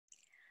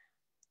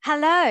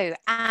Hello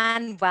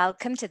and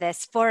welcome to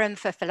this Forum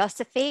for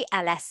Philosophy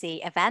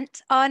LSE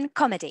event on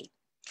comedy.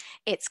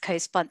 It's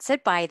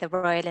co-sponsored by the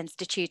Royal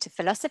Institute of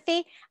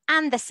Philosophy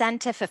and the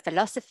Centre for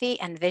Philosophy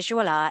and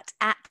Visual Art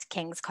at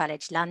King's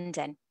College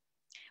London.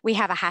 We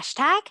have a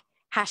hashtag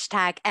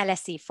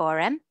LSE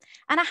Forum,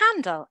 and a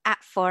handle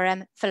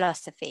 @Forum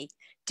Philosophy.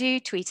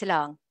 Do tweet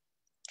along.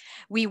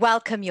 We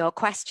welcome your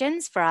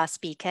questions for our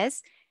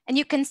speakers, and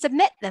you can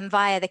submit them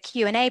via the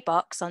Q&A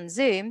box on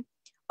Zoom,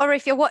 or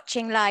if you're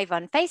watching live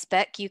on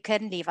Facebook, you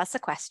can leave us a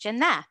question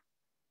there.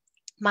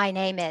 My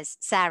name is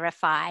Sarah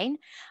Fine.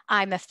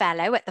 I'm a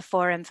fellow at the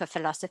Forum for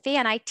Philosophy,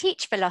 and I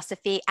teach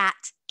philosophy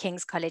at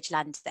King's College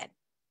London.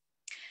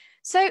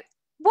 So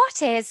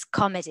what is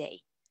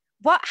comedy?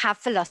 What have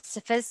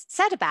philosophers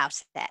said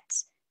about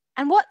it?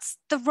 And what's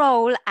the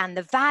role and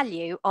the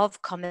value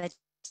of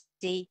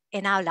comedy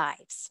in our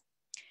lives?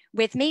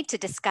 With me to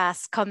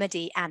discuss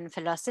comedy and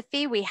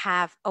philosophy, we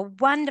have a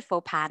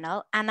wonderful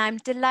panel, and I'm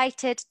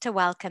delighted to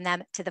welcome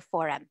them to the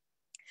forum.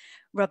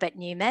 Robert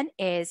Newman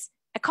is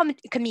a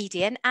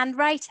comedian and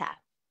writer.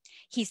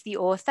 He's the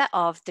author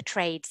of The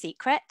Trade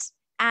Secret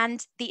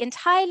and the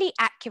entirely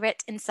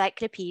accurate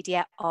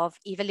Encyclopedia of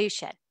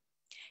Evolution.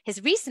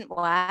 His recent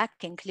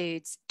work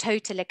includes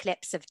Total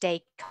Eclipse of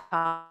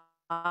Descartes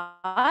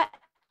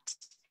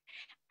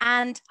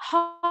and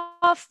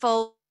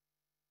Half-Full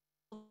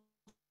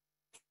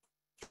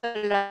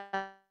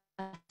Philosophy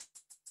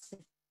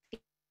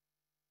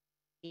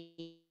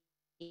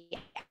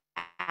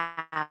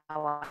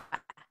Hour,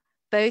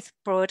 both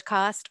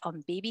broadcast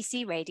on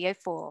BBC Radio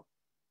 4.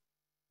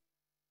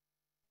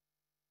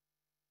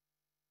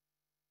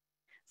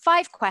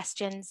 5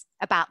 questions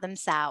about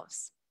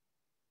themselves.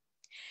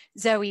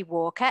 Zoe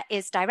Walker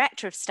is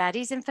Director of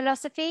Studies in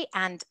Philosophy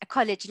and a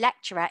college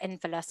lecturer in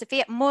philosophy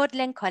at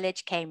Magdalen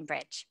College,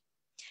 Cambridge.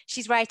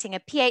 She's writing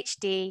a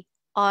PhD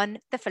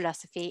on the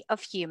philosophy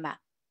of humour.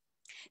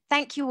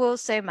 Thank you all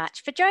so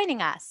much for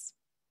joining us.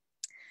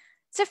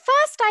 So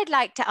first, I'd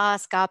like to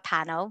ask our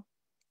panel,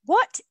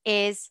 what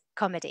is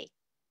comedy?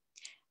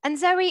 And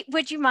Zoe,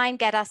 would you mind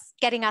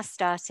getting us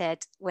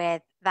started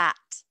with that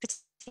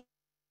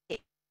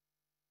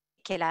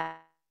particular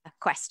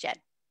question?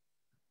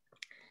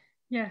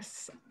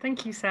 Yes,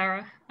 thank you,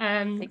 Sarah.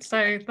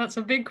 So that's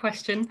a big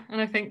question,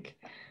 and I think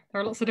there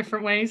are lots of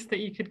different ways that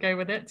you could go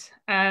with it.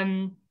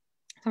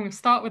 So I'm going to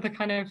start with a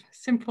kind of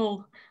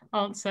simple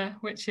answer,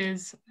 which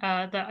is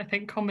that I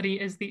think comedy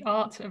is the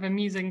art of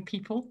amusing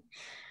people.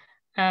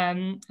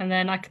 And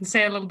then I can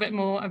say a little bit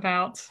more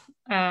about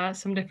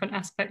some different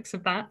aspects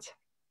of that.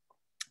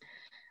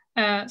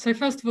 So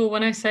first of all,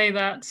 when I say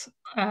that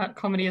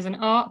comedy is an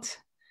art,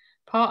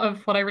 part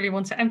of what I really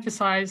want to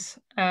emphasize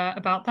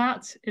about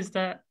that is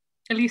that,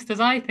 at least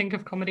as I think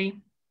of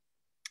comedy,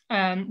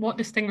 what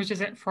distinguishes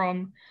it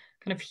from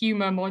kind of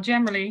humor more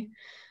generally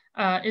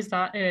is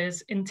that it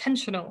is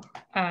intentional.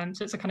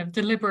 So it's a kind of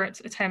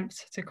deliberate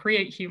attempt to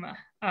create humor,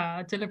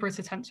 deliberate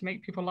attempt to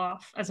make people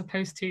laugh, as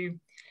opposed to,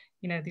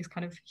 these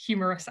kind of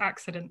humorous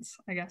accidents,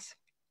 I guess.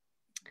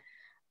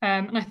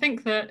 And I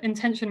think that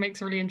intention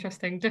makes a really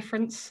interesting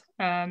difference.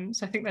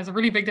 So I think there's a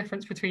really big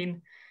difference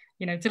between,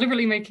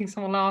 deliberately making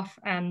someone laugh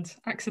and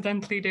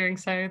accidentally doing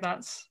so.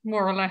 That's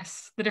more or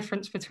less the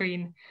difference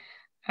between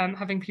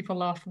having people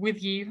laugh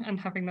with you and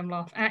having them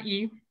laugh at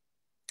you.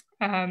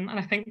 And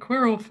I think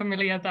we're all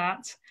familiar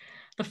that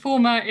the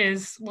former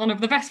is one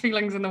of the best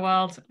feelings in the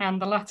world,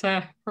 and the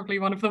latter probably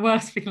one of the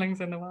worst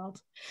feelings in the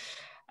world.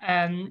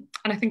 And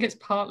I think it's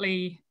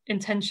partly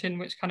intention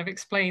which kind of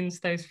explains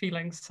those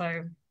feelings.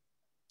 So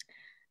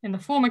in the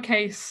former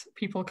case,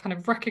 people kind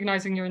of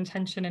recognizing your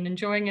intention and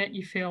enjoying it,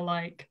 you feel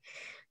like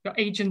your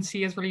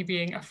agency is really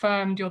being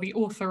affirmed. You're the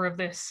author of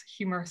this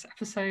humorous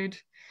episode.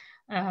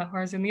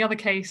 Whereas in the other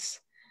case,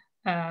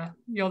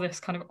 you're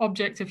this kind of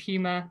object of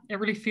humor. It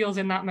really feels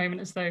in that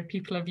moment as though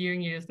people are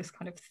viewing you as this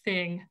kind of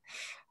thing,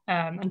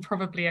 and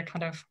probably a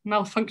kind of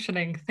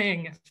malfunctioning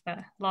thing if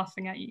they're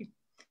laughing at you.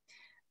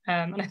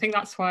 And I think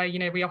that's why,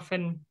 we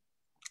often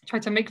try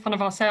to make fun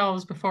of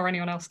ourselves before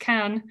anyone else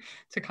can,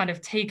 to kind of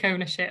take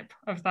ownership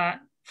of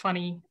that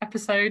funny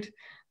episode,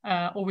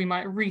 or we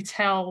might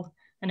retell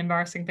an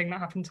embarrassing thing that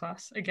happened to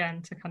us,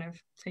 again, to kind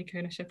of take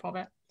ownership of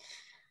it.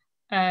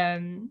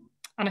 And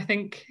I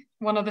think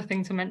one other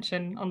thing to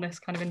mention on this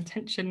kind of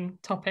intention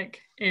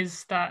topic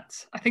is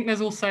that I think there's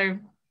also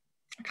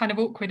a kind of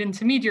awkward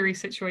intermediary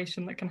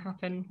situation that can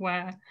happen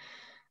where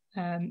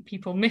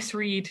people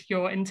misread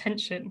your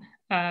intention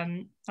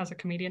as a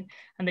comedian,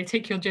 and they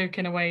take your joke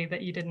in a way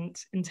that you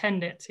didn't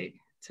intend it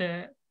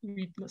to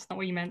that's not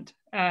what you meant.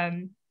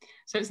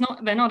 So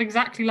they're not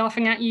exactly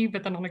laughing at you,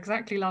 but they're not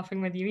exactly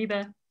laughing with you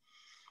either.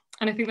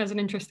 And I think there's an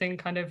interesting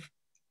kind of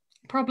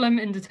problem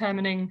in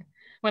determining,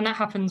 when that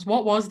happens,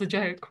 what was the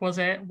joke? Was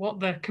it what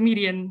the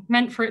comedian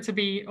meant for it to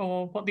be,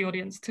 or what the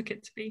audience took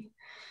it to be?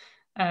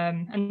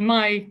 And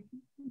my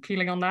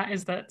feeling on that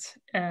is that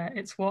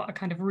it's what a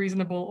kind of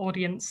reasonable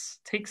audience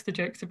takes the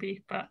joke to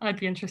be, but I'd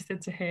be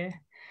interested to hear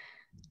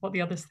what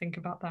the others think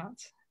about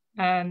that.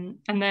 And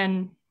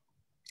then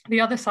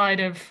the other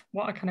side of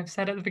what I kind of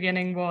said at the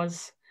beginning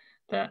was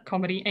that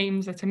comedy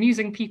aims at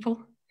amusing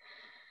people.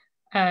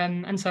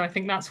 And so I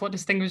think that's what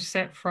distinguishes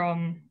it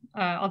from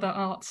other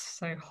arts.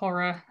 So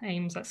horror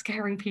aims at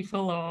scaring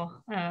people,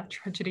 or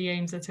tragedy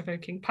aims at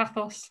evoking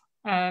pathos.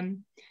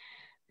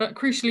 But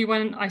crucially,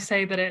 when I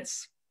say that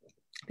it's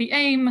the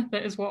aim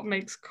that is what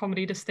makes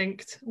comedy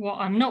distinct, what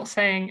I'm not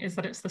saying is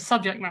that it's the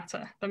subject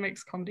matter that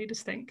makes comedy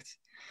distinct.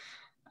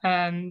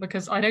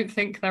 Because I don't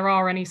think there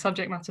are any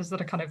subject matters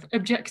that are kind of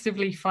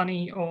objectively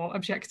funny or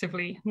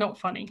objectively not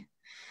funny.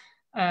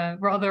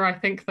 Rather, I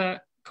think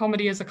that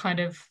comedy is a kind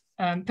of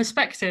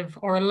perspective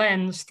or a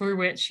lens through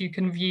which you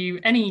can view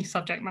any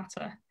subject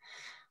matter.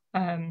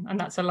 And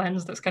that's a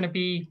lens that's going to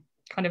be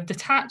kind of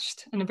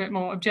detached and a bit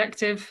more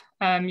objective.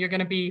 You're going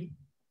to be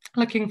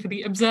looking for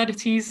the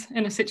absurdities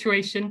in a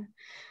situation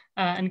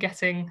and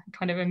getting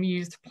kind of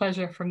amused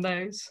pleasure from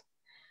those.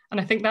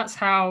 And I think that's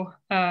how,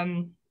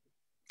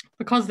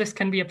 because this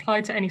can be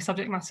applied to any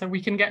subject matter,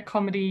 we can get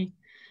comedy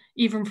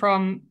even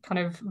from kind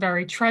of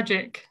very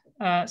tragic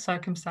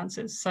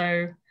circumstances.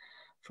 So,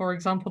 for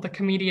example, the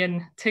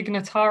comedian Tig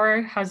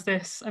Notaro has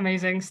this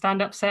amazing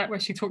stand-up set where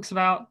she talks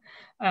about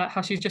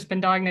how she's just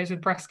been diagnosed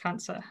with breast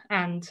cancer,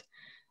 and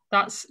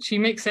she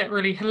makes it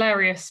really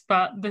hilarious,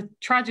 but the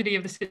tragedy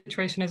of the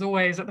situation is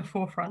always at the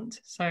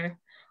forefront. So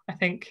I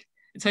think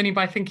it's only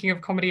by thinking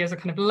of comedy as a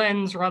kind of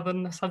lens rather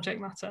than the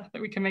subject matter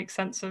that we can make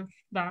sense of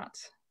that.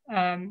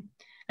 And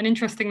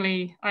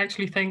interestingly, I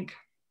actually think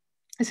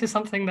this is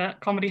something that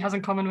comedy has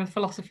in common with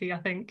philosophy. I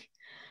think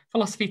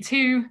philosophy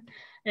too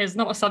is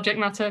not a subject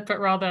matter,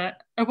 but rather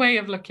a way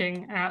of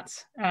looking at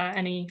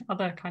any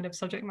other kind of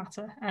subject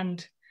matter,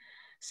 and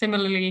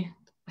similarly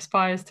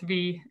aspires to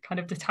be kind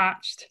of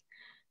detached,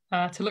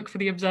 to look for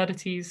the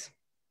absurdities,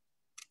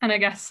 and I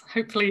guess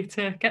hopefully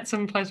to get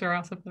some pleasure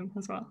out of them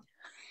as well.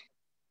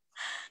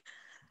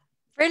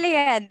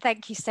 Brilliant.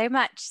 Thank you so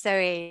much,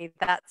 Zoe.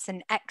 That's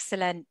an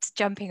excellent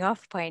jumping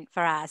off point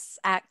for us.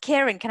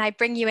 Kieran, can I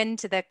bring you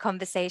into the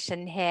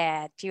conversation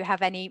here? Do you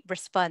have any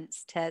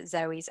response to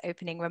Zoe's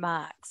opening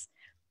remarks?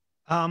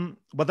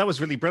 Well, that was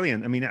really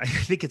brilliant. I mean, I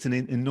think it's an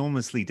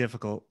enormously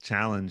difficult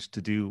challenge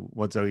to do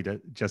what Zoe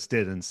just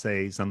did and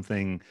say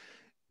something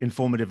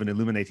informative and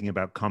illuminating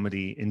about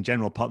comedy in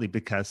general, partly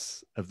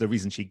because of the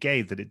reason she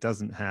gave, that it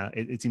doesn't have,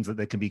 it seems that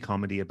there can be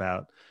comedy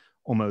about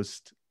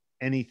almost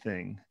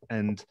anything.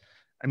 And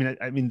I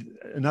mean,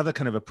 another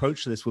kind of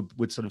approach to this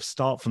would sort of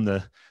start from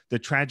the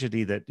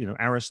tragedy that, you know,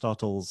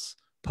 Aristotle's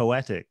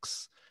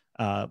Poetics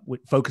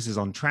focuses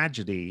on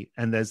tragedy,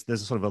 and there's a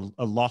sort of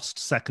a lost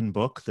second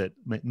book that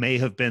may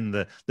have been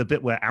the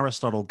bit where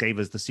Aristotle gave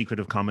us the secret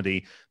of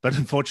comedy, but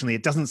unfortunately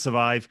it doesn't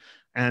survive.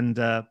 And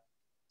I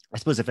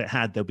suppose if it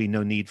had, there'd be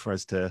no need for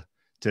us to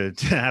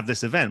have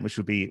this event, which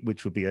would be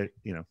a,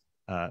 you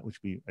know, which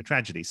would be a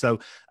tragedy. So,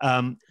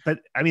 but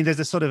I mean, there's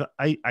a sort of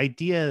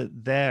idea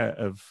there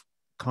of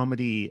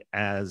comedy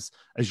as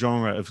a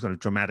genre of sort of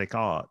dramatic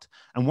art.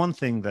 And one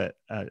thing that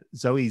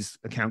Zoe's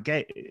account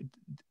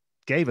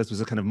gave us was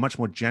a kind of much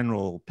more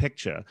general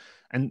picture.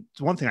 And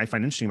one thing I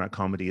find interesting about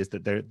comedy is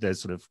that there's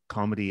sort of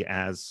comedy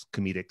as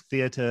comedic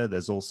theater.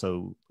 There's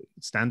also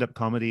stand-up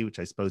comedy, which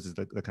I suppose is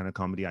the kind of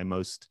comedy I'm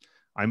most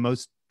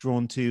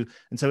drawn to.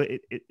 And so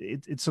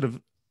it's sort of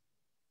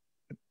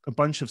a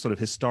bunch of sort of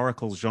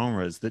historical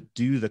genres that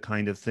do the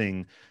kind of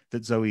thing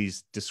that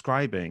Zoe's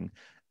describing.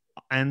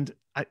 And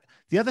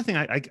the other thing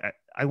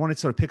I wanted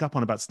to sort of pick up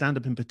on about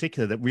stand-up in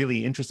particular that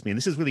really interests me, and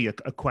this is really a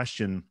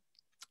question,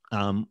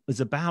 is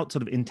about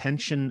sort of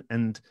intention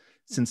and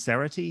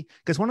sincerity.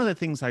 Because one of the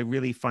things I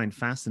really find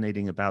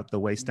fascinating about the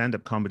way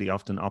stand-up comedy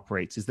often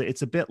operates is that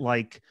it's a bit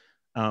like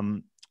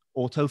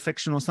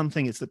auto-fiction or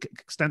something. It's the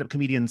stand-up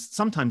comedians,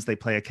 sometimes they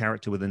play a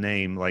character with a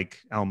name like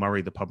Al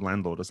Murray, the pub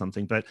landlord or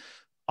something, but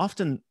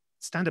often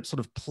stand-up sort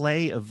of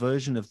play a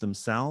version of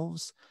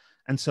themselves.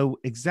 And so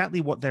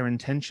exactly what their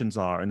intentions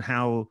are and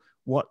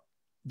what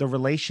the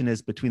relation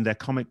is between their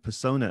comic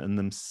persona and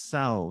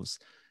themselves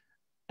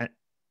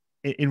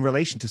in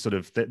relation to sort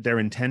of their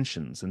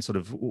intentions, and sort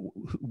of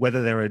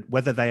whether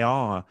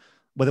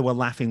we're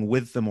laughing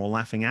with them or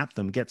laughing at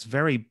them gets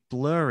very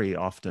blurry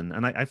often.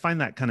 And I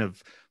find that kind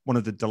of one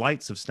of the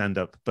delights of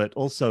stand-up, but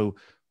also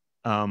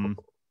I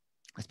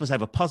suppose I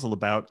have a puzzle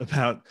about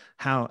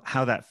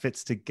how that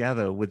fits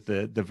together with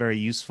the very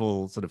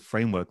useful sort of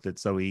framework that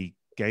Zoe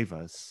gave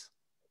us.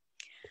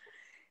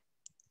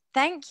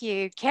 Thank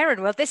you,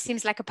 Kieran. Well, this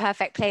seems like a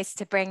perfect place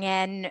to bring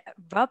in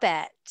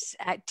Robert.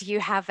 Do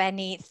you have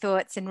any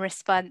thoughts in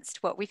response to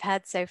what we've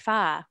heard so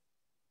far?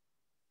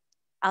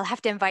 I'll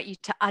have to invite you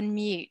to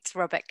unmute,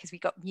 Robert, because we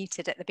got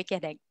muted at the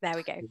beginning. There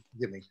we go.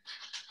 Forgive me.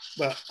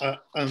 Well,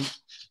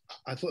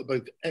 I thought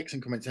both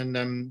excellent comments,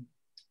 and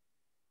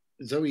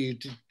Zoe,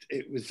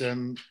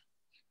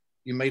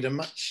 you made a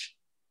much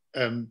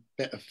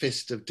better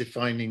fist of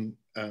defining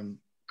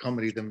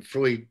comedy than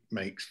Freud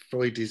makes.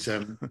 Freud is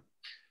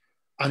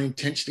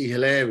unintentionally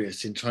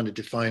hilarious in trying to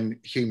define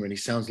humor, and he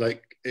sounds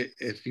like,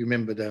 if you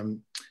remember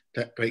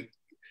that great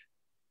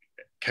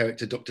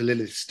character Dr.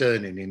 Lilith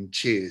Sternin in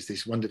Cheers,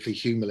 this wonderfully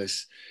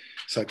humorless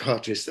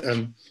psychiatrist.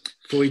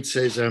 Freud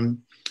says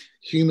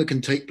humor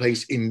can take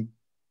place in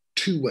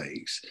two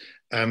ways.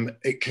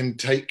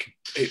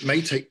 It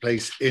may take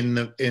place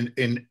in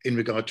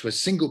regard to a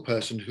single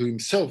person who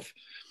himself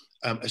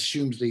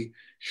assumes the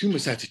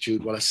humorous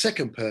attitude, while a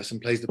second person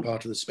plays the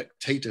part of the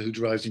spectator who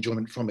derives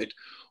enjoyment from it.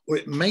 Or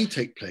it may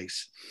take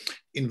place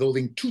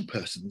involving two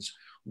persons,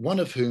 one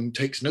of whom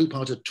takes no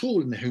part at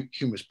all in the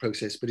humorous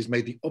process, but is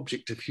made the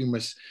object of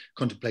humorous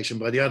contemplation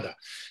by the other.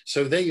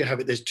 So there you have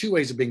it. There's two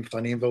ways of being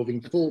funny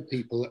involving four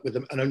people with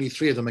them, and only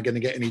three of them are going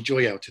to get any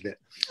joy out of it.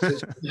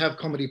 So you have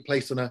comedy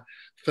placed on a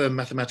firm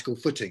mathematical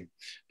footing.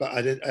 But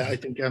I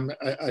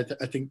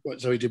think what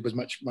Zoe did was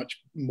much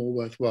more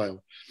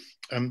worthwhile.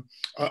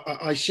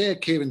 I share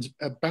Kieran's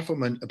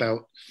bafflement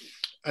about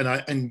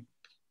and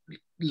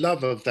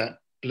love of that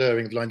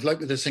blurring of lines, like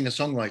with a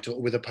singer-songwriter or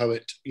with a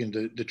poet.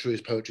 The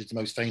truest poetry is the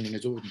most feigning,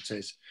 as Auden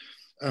says.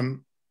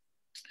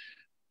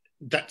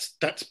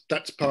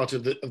 That's part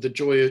of the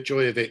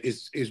joy of it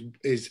is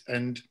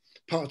and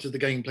part of the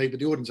game played with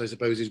the audience, I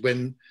suppose, is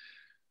when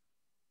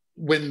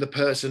the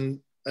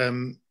person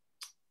when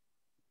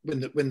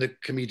the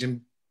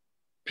comedian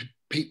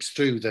peeps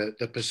through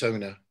the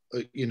persona,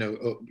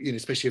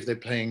 especially if they're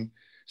playing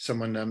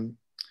someone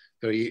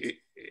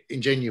very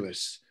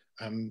ingenuous.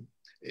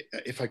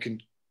 If I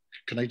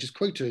can I just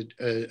quote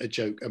a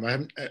joke?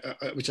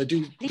 Which I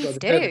do. Please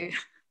do.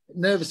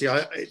 Nervously.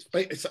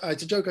 It's a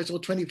joke I saw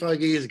 25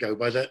 years ago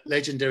by the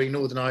legendary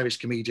Northern Irish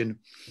comedian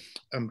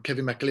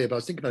Kevin McAleer. But I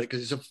was thinking about it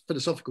because it's a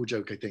philosophical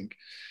joke, I think.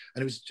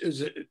 And it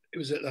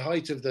was at the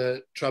height of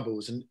the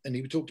Troubles, and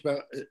he talked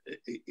about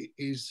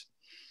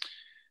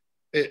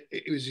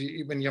it was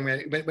when young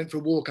man went for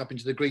a walk up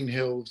into the green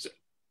hills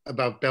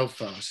above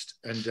Belfast,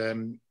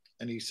 and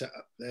he sat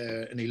up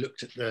there and he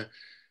looked at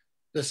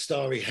the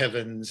starry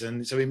heavens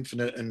and so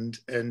infinite and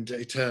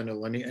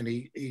eternal, and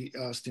he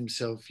asked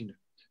himself,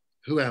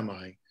 who am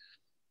I?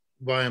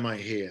 Why am I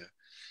here?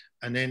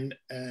 And then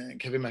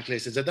Kevin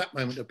McAleer says, at that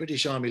moment, a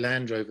British Army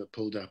Land Rover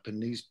pulled up,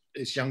 and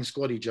this young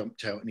squaddy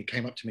jumped out, and he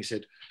came up to me and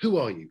said, who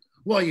are you?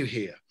 Why are you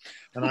here?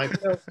 And I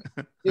felt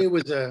here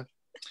was a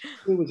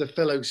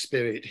fellow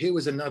spirit. Here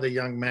was another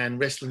young man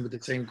wrestling with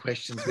the same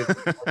questions.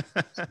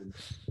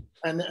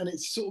 And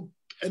it's sort of,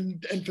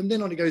 and from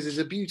then on it goes, there's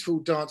a beautiful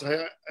dance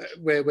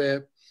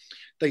where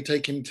they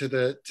take him to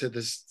the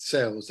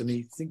cells, and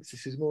he thinks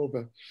this is more of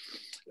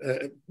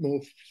a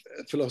more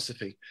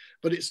philosophy,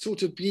 but it's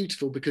sort of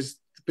beautiful because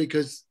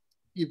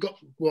you've got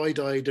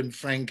wide-eyed and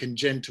frank and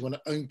gentle and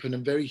open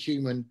and very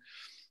human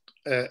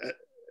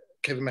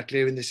Kevin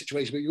McAleer in this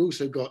situation, but you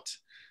also got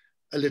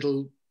a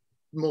little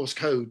Morse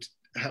code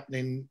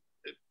happening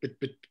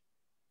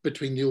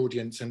between the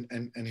audience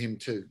and him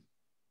too.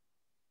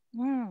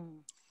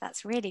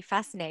 That's really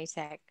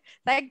fascinating.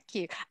 Thank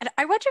you. And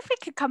I wonder if we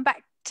could come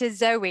back to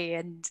Zoe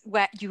and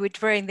where you were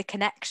drawing the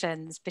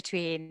connections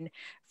between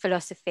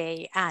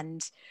philosophy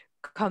and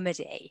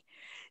comedy.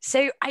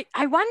 So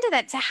I wonder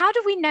then, so how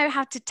do we know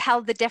how to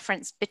tell the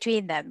difference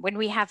between them when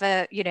we have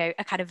a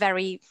kind of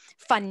very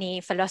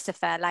funny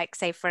philosopher, like,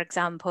 say, for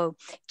example,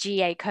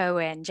 Jerry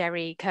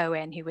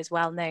Cohen, who was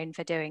well known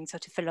for doing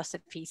sort of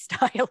philosophy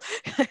style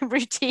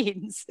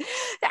routines.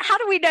 How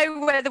do we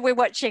know whether we're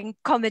watching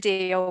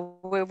comedy or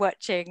we're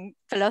watching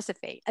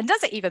philosophy? And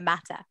does it even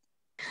matter?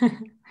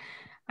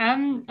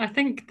 I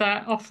think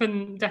that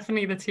often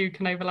definitely the two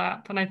can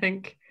overlap. And I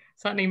think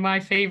certainly my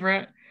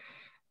favourite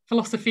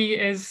philosophy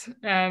is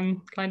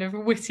kind of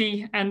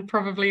witty, and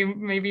probably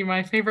maybe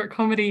my favourite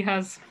comedy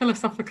has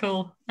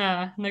philosophical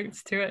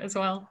notes to it as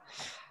well.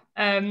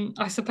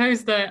 I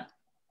suppose that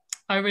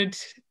I would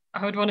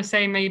want to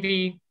say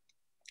maybe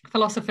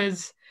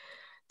philosophers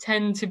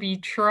tend to be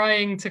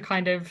trying to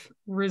kind of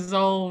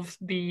resolve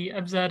the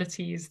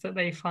absurdities that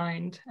they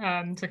find,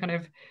 to kind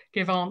of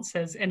give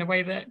answers in a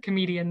way that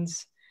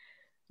comedians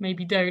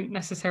maybe don't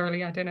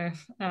necessarily. I don't know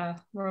if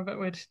Robert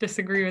would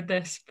disagree with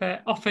this,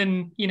 but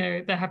often,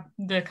 they have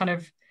the kind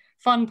of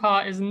fun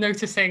part is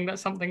noticing that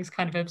something's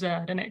kind of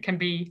absurd, and it can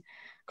be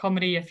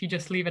comedy if you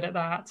just leave it at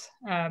that.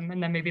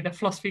 And then maybe the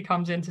philosophy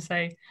comes in to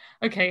say,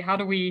 okay, how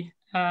do we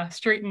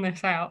straighten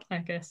this out? I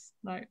guess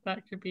like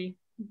that could be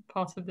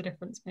part of the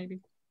difference maybe.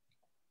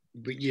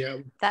 But yeah,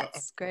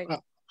 that's great.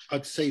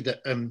 I'd say that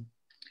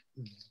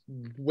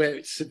where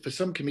it's, for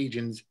some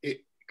comedians,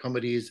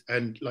 comedy is,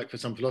 and like for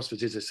some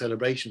philosophers, is a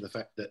celebration of the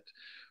fact that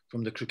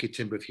from the crooked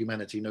timber of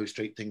humanity, no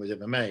straight thing was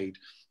ever made,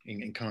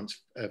 in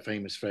Kant's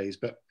famous phrase.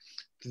 But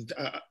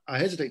I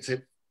hesitate to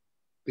say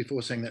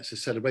before saying that's a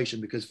celebration,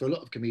 because for a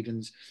lot of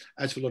comedians,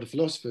 as for a lot of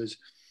philosophers,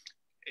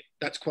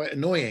 that's quite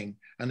annoying,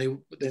 and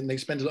they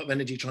spend a lot of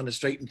energy trying to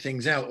straighten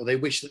things out, or they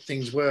wish that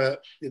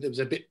there was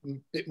a bit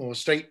more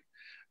straight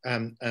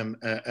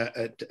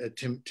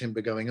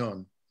timber going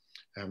on.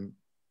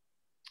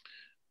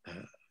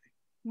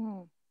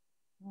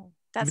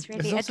 That's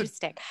really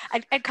interesting.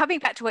 And coming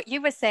back to what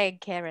you were saying,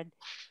 Kieran,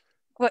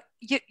 what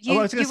you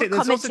were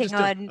commenting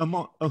on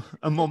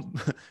a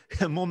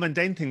more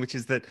mundane thing, which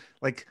is that,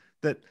 like,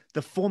 that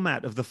the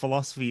format of the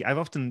philosophy, I've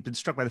often been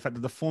struck by the fact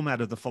that the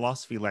format of the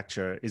philosophy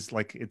lecture is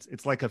like,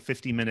 it's like a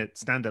 50-minute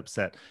stand-up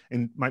set.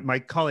 And my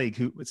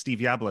colleague, Steve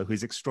Yablo,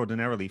 who's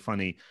extraordinarily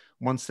funny,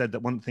 once said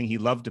that one thing he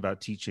loved about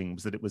teaching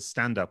was that it was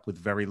stand-up with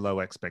very low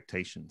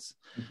expectations.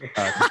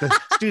 The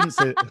students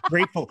are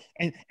grateful,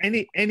 and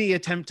any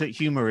attempt at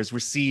humor is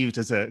received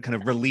as a kind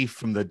of relief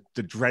from the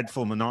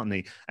dreadful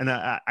monotony. And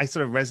I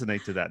sort of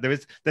resonate to that.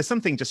 There's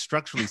something just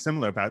structurally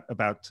similar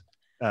about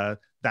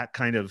that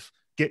kind of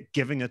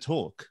giving a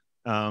talk,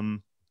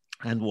 and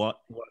what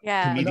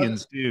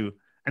comedians do.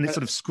 And it's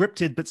sort of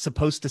scripted, but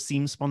supposed to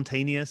seem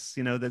spontaneous.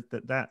 You know,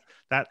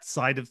 that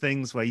side of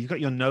things where you've got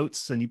your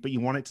notes, but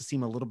you want it to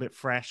seem a little bit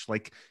fresh,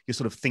 like you're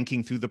sort of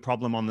thinking through the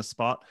problem on the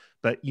spot.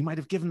 But you might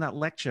have given that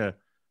lecture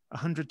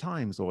 100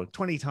 times or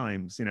 20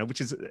 times, you know,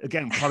 which is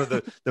again part of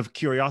the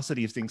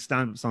curiosity of things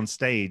stand-ups on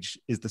stage,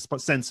 is the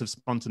sense of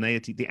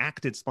spontaneity, the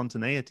acted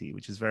spontaneity,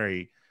 which is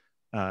very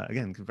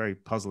again very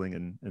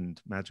puzzling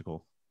and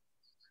magical.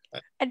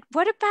 And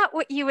what about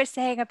what you were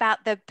saying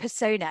about the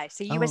persona?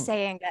 So you were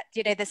saying that,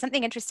 you know, there's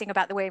something interesting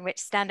about the way in which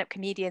stand-up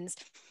comedians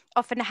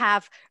often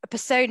have a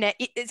persona.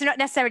 It's not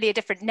necessarily a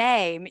different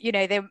name, you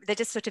know, they're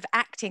just sort of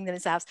acting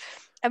themselves.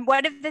 And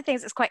one of the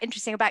things that's quite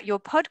interesting about your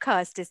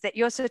podcast is that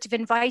you're sort of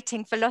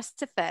inviting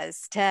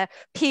philosophers to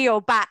peel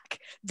back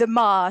the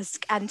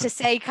mask and to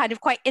say kind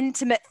of quite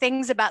intimate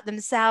things about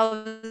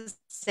themselves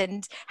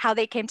and how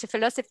they came to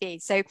philosophy.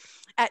 So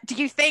do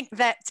you think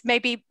that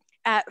maybe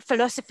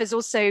philosophers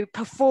also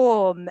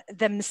perform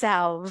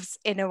themselves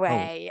in a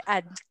way?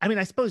 And I mean,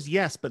 I suppose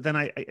yes, but then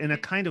I in a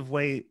kind of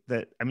way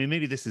that, I mean,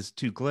 maybe this is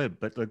too glib,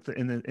 but like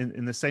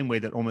in the same way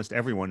that almost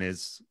everyone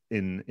is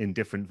in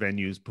different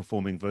venues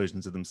performing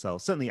versions of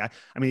themselves. Certainly, I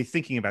mean,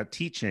 thinking about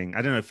teaching,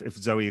 I don't know if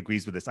Zoe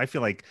agrees with this. I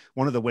feel like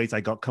one of the ways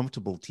I got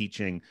comfortable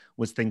teaching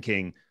was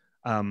thinking,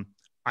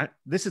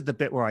 this is the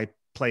bit where I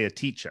play a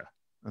teacher,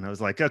 and I was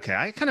like, okay,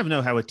 I kind of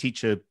know how a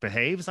teacher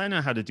behaves. I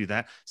know how to do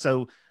that.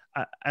 So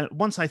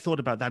once I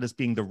thought about that as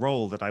being the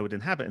role that I would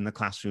inhabit in the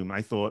classroom,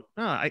 I thought,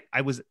 I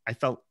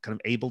felt kind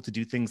of able to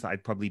do things that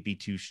I'd probably be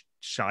too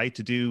shy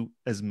to do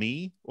as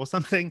me or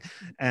something.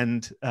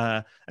 And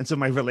so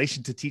my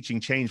relation to teaching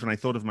changed when I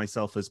thought of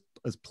myself as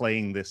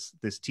playing this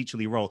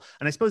teacherly role.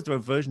 And I suppose there are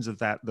versions of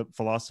that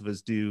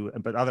philosophers do,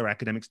 but other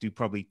academics do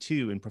probably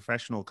too in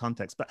professional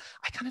context. But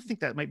I kind of think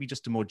that might be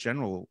just a more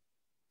general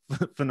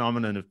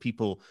phenomenon of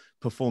people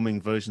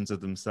performing versions of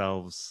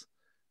themselves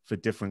for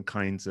different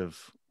kinds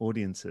of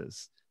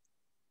audiences.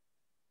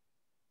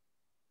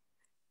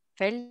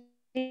 philosophers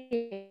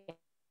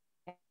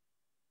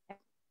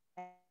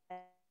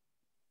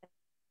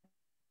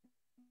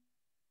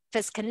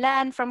can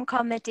learn from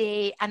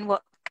comedy, and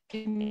what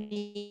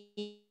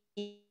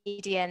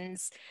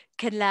comedians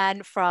can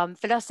learn from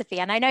philosophy.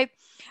 And I know,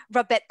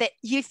 Robert, that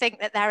you think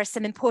that there are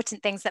some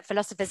important things that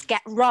philosophers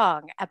get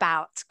wrong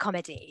about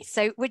comedy.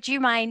 So would you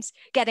mind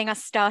getting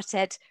us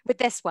started with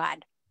this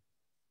one?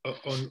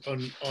 On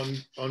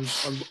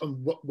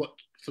what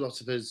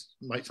philosophers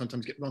might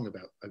sometimes get wrong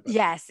about.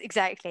 Yes,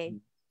 exactly.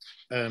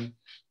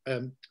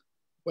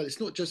 Well,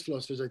 it's not just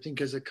philosophers. I think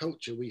as a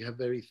culture, we have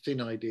very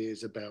thin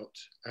ideas about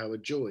our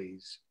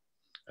joys.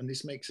 And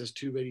this makes us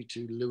too ready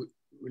to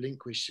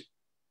relinquish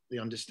the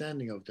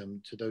understanding of them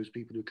to those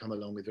people who come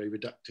along with very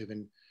reductive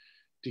and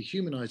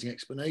dehumanizing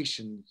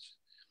explanations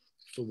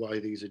for why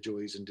these are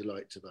joys and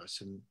delights of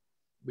us. And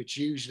which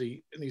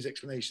usually, in these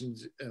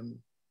explanations,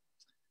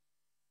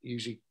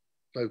 usually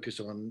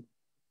focus on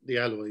the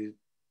alloy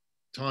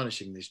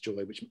tarnishing this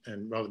joy,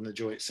 and rather than the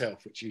joy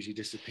itself, which usually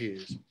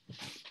disappears.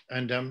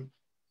 And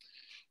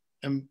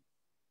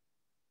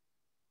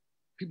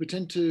people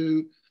tend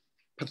to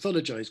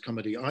pathologize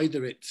comedy.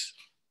 Either it's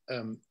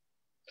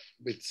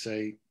with,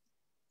 say,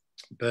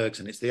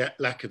 Bergson, it's the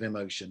lack of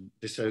emotion,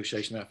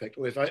 dissociation of affect,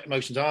 or if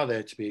emotions are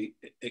there to be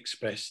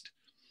expressed,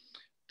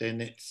 then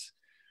it's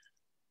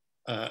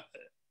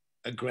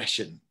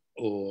aggression.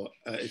 Or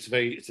it's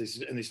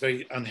this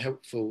very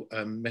unhelpful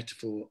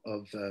metaphor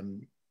of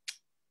the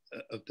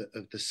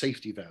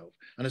safety valve.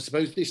 And I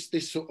suppose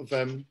this sort of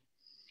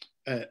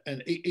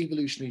and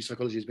evolutionary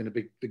psychology has been a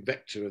big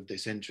vector of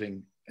this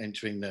entering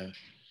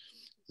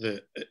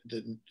the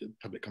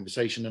public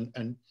conversation.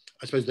 And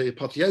I suppose the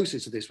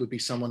apotheosis of this would be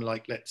someone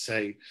like, let's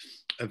say,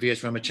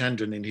 V.S.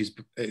 Ramachandran,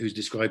 who's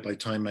described by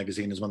Time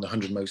magazine as one of the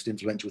 100 most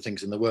influential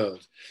thinkers in the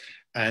world.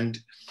 And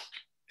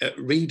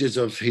readers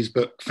of his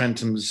book,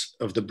 Phantoms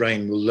of the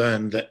Brain, will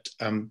learn that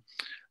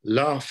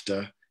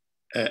laughter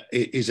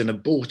is an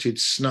aborted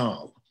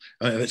snarl.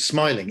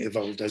 Smiling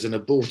evolved as an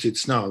aborted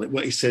snarl.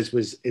 What he says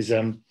is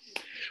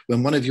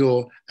when one of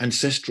your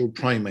ancestral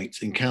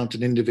primates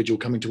encountered an individual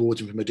coming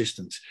towards him from a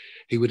distance,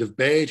 he would have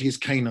bared his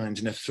canines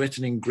in a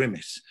threatening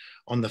grimace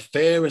on the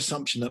fair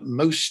assumption that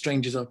most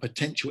strangers are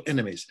potential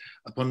enemies.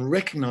 Upon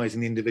recognizing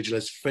the individual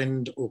as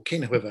friend or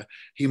kin, however,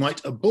 he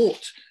might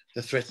abort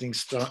the threatening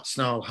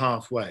snarl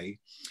halfway,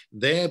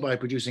 thereby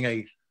producing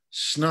a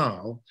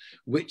snarl,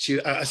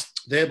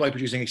 thereby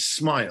producing a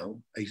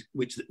smile,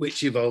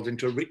 which evolved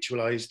into a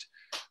ritualized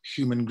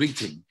human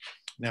greeting.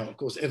 Now, of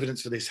course,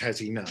 evidence for this has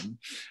he none.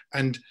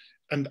 And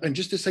and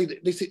just to say that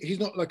he's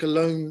not like a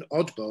lone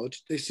oddbod.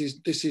 This is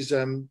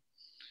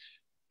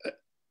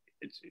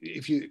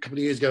if you, a couple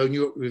of years ago,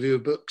 New York Review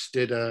of Books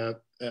did a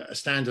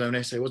standalone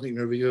essay. It wasn't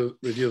even a review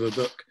of a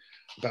book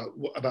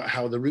about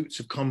how the roots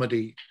of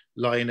comedy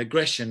lie in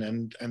aggression,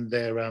 and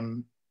their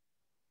and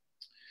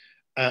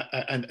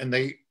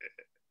they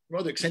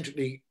rather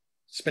eccentrically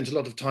spent a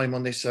lot of time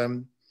on this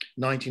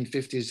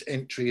 1950s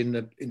entry in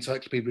the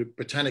Encyclopedia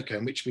Britannica,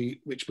 in which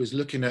was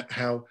looking at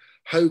how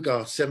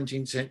Hogarth's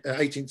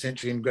 18th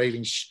century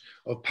engravings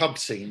of pub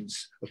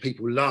scenes of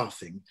people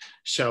laughing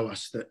show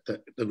us that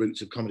the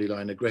roots of comedy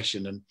lie in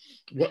aggression. And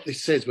what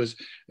this says was,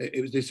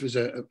 this was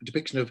a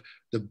depiction of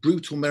the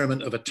brutal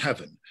merriment of a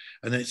tavern.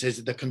 And then it says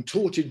that the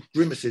contorted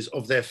grimaces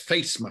of their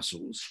face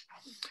muscles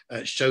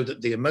show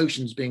that the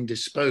emotions being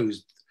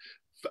disposed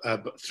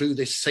through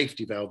this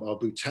safety valve are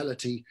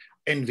brutality,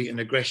 envy,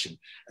 and aggression.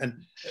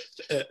 And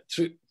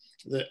through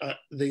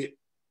the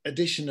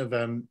addition of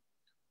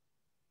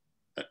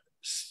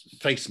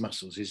face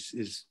muscles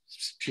is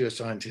pure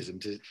scientism,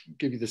 to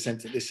give you the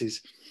sense that this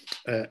is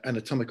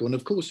anatomical. And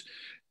of course,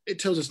 it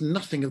tells us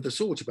nothing of the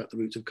sort about the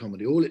roots of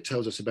comedy. All it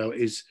tells us about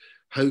is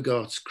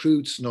Hogarth's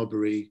crude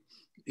snobbery,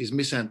 his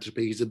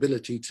misanthropy, his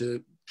ability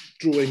to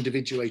draw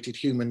individuated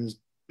humans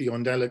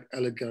beyond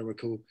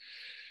allegorical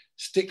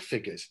stick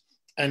figures.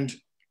 And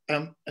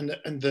so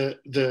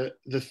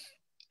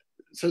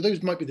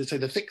those might be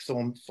the thick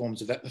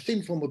forms of that. The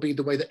thin form would be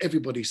the way that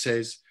everybody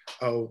says,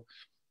 oh,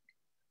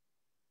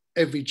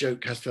 every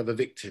joke has to have a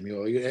victim,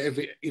 or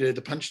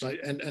the punchline,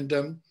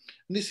 and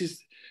this is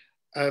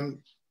a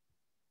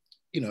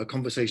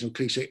conversational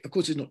cliche. Of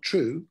course, it's not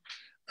true.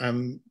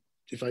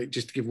 If I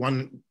just give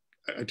one,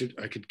 I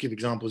could give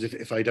examples.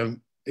 If I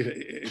don't,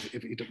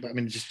 if you don't, I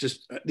mean,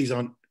 just these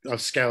aren't.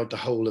 I've scoured the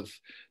whole of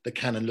the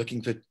canon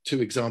looking for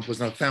two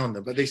examples, and I've found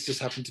them. But these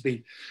just happen to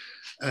be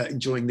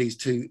enjoying these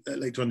two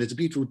later on. There's a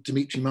beautiful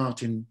Dimitri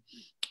Martin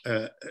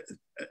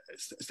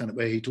stand-up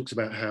where he talks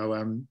about how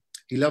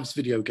he loves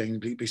video games,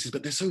 but he says,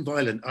 but they're so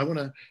violent. I want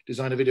to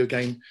design a video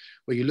game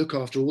where you look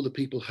after all the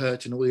people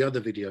hurt in all the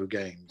other video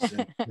games.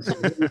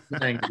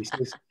 And he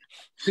says,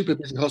 super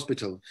busy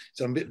hospital.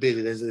 So I'm a bit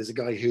busy. There's a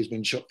guy who's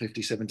been shot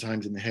 57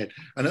 times in the head.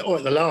 And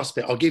the last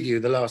bit, I'll give you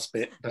the last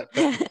bit, but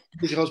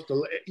busy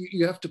hospital,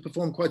 you have to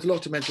perform quite a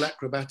lot of mental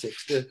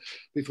acrobatics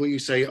before you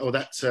say, oh,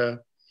 that's a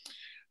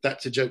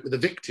joke with a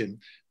victim.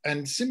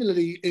 And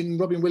similarly, in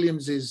Robin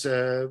Williams's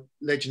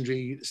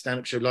legendary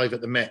stand-up show Live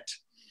at the Met,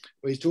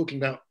 where he's talking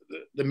about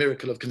the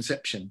miracle of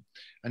conception,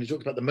 and he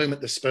talks about the moment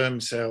the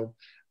sperm cell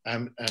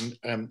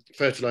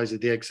fertilizes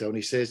the egg cell, and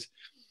he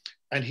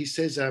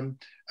says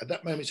at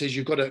that moment, it says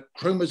you've got a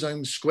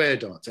chromosome square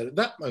dance. And at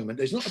that moment,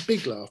 there's not a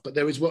big laugh, but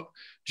there is what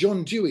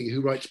John Dewey, who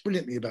writes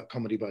brilliantly about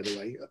comedy, by the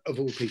way, of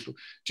all people,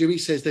 Dewey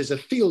says there's a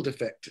field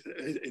effect.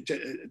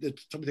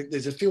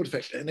 There's a field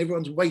effect, and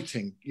everyone's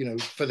waiting,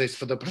 for the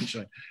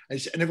punchline,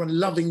 and everyone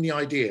loving the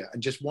idea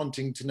and just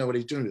wanting to know what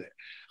he's doing with it.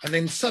 And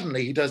then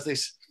suddenly he does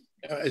this.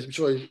 As I'm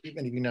sure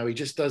many of you know, he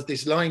just does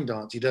this line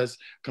dance. He does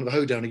kind of a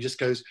hoedown. He just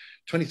goes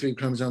 23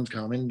 chromosomes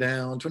coming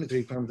down,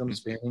 23 chromosomes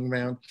spinning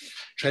around.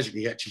 Tragically,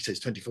 he actually says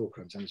 24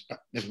 chromosomes, but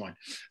never mind.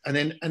 And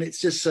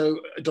it's just so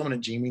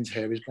dominant gene means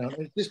hair is brown.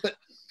 But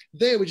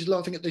there, we're just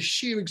laughing at the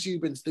sheer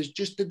exuberance. There's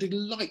just the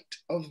delight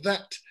of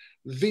that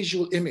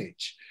visual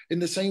image.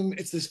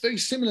 It's this very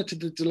similar to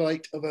the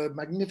delight of a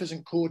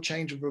magnificent chord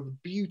change of a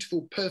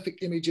beautiful,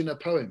 perfect image in a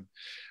poem,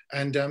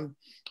 and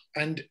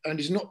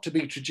is not to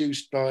be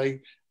traduced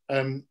by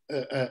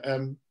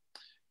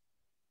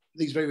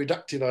these very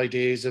reductive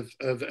ideas of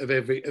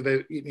every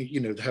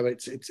how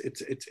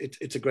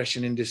it's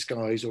aggression in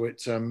disguise, or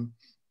it's or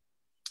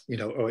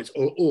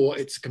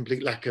it's a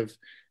complete lack of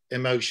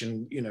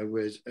emotion,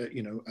 whereas I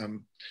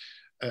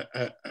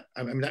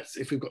mean, that's,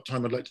 if we've got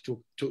time, I'd like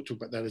to talk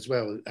about that as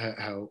well.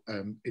 How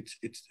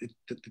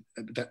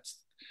that's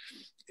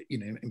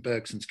in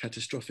Bergson's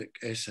catastrophic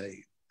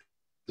essay,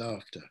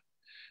 Laughter.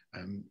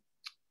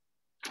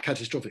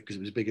 Catastrophic because it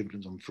was a big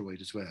influence on Freud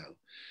as well.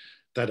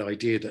 That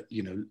idea that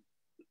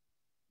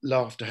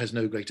laughter has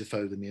no greater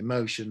foe than the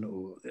emotion,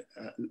 or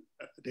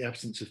the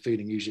absence of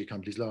feeling usually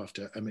accompanies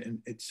laughter. I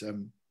mean, it's a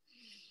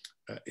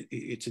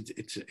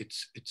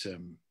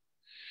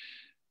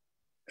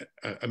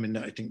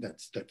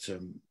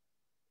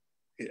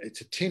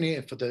tin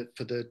ear for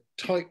the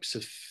types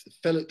of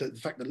fellow. The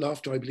fact that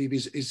laughter, I believe,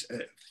 is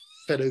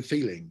fellow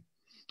feeling.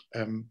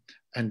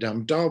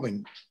 And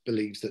Darwin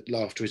believes that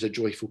laughter is a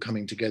joyful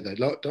coming together.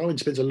 Darwin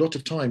spends a lot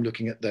of time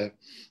looking at the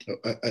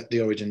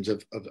origins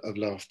of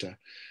laughter,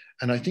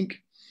 and I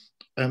think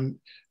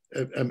Rostislav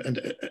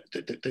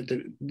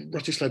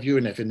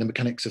Uranev in The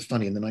Mechanics of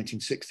Funny in the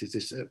 1960s,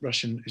 this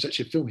Russian, who's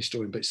actually a film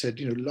historian, but said,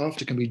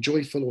 laughter can be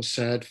joyful or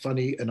sad,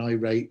 funny and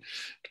irate,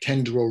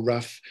 tender or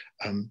rough,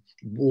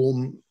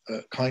 warm,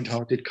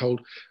 kind-hearted,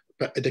 cold.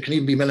 But there can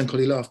even be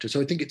melancholy laughter.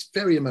 So I think it's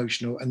very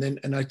emotional.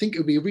 And I think it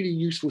would be a really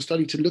useful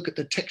study to look at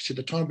the texture,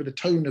 the timbre, the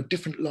tone of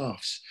different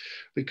laughs,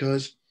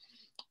 because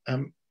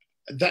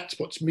that's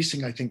what's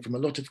missing, I think, from a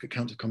lot of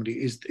accounts of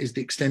comedy is the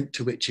extent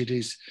to which it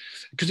is,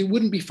 because it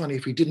wouldn't be funny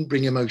if we didn't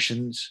bring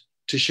emotions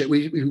to share.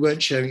 We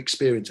weren't sharing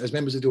experience as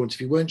members of the audience.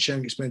 If you weren't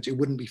sharing experience, it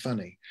wouldn't be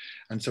funny.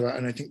 And so,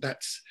 and I think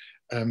that's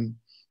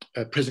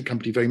present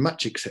company very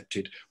much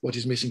accepted what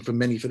is missing from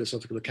many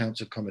philosophical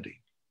accounts of comedy.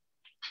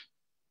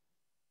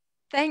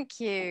 Thank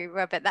you,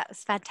 Robert. That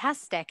was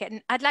fantastic.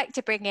 And I'd like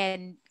to bring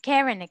in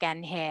Kieran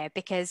again here,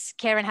 because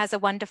Kieran has a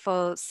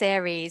wonderful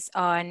series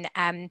on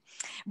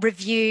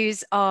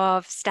reviews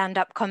of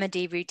stand-up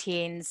comedy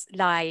routines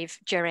live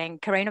during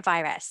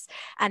coronavirus.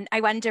 And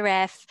I wonder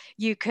if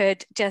you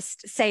could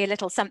just say a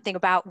little something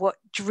about what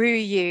drew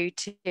you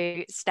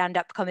to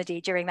stand-up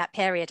comedy during that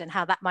period and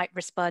how that might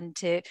respond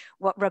to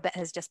what Robert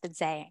has just been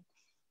saying.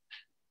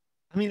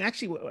 I mean,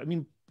 actually,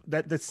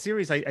 that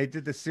series, I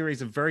did this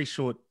series of very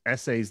short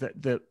essays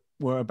that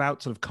were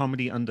about sort of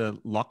comedy under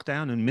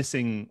lockdown and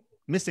missing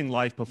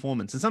live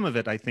performance. And some of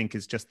it, I think,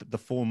 is just the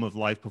form of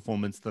live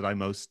performance that I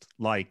most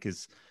like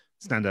is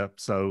stand-up.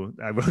 So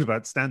I wrote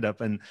about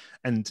stand-up and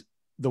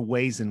the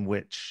ways in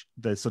which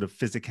the sort of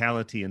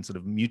physicality and sort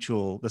of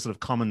the sort of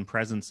common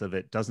presence of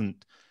it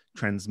doesn't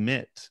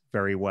transmit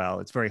very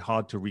well. It's very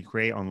hard to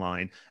recreate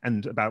online,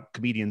 and about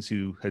comedians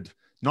who had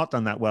not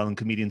done that well and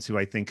comedians who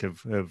I think have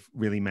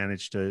really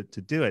managed to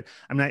do it.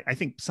 I mean, I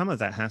think some of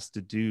that has to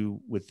do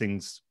with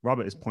things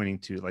Robert is pointing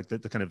to, like the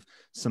kind of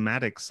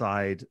somatic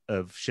side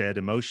of shared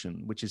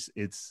emotion, which is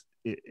it's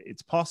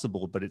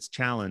possible, but it's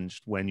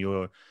challenged when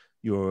you're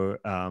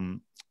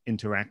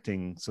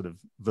interacting sort of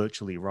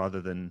virtually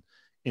rather than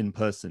in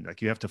person.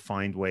 Like you have to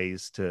find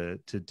ways to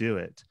do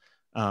it.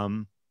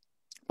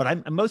 But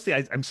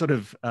I'm sort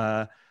of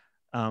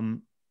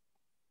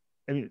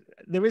I mean,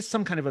 there is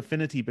some kind of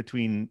affinity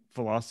between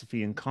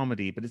philosophy and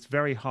comedy, but it's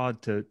very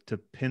hard to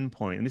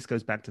pinpoint. And this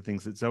goes back to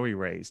things that Zoe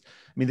raised.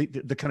 I mean,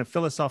 the kind of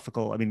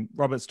philosophical, I mean,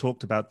 Robert's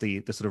talked about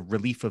the sort of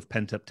relief of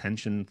pent-up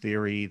tension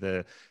theory,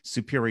 the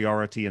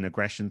superiority and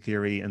aggression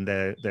theory, and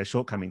their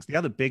shortcomings. The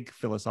other big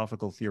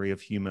philosophical theory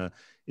of humor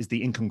is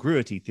the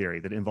incongruity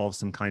theory that involves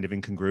some kind of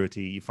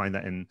incongruity. You find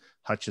that in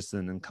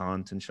Hutcheson and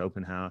Kant and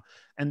Schopenhauer.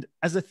 And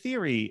as a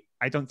theory,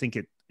 I don't think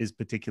it is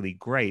particularly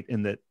great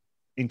in that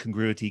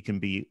incongruity can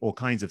be all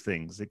kinds of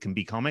things. It can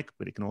be comic,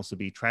 but it can also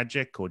be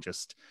tragic or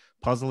just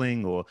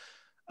puzzling. Or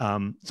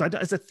so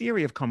as a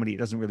theory of comedy, it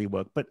doesn't really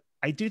work. But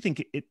I do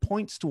think it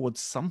points towards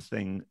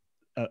something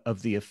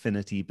of the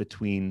affinity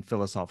between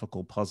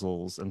philosophical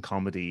puzzles and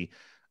comedy.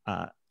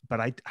 But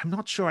I'm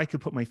not sure I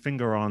could put my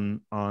finger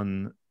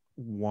on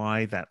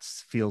why that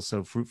feels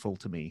so fruitful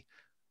to me.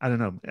 I don't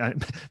know.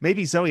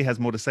 Maybe Zoe has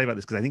more to say about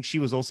this, because I think she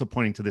was also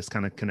pointing to this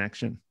kind of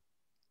connection.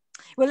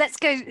 Well, let's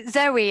go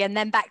Zoe and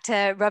then back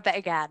to Robert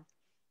again.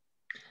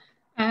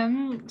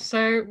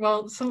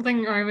 Well,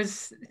 something I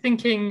was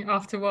thinking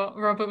after what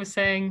Robert was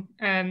saying,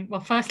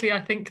 well, firstly,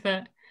 I think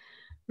that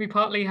we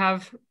partly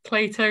have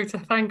Plato to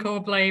thank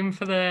or blame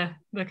for the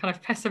kind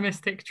of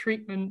pessimistic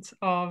treatment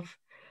of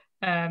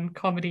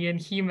comedy and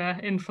humour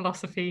in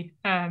philosophy.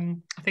 I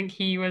think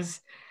he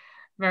was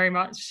very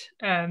much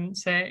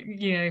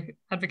advocated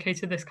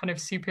this kind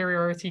of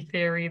superiority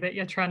theory that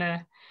you're trying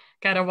to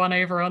get a one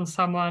over on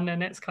someone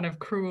and it's kind of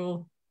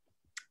cruel.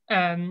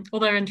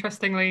 Although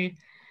interestingly,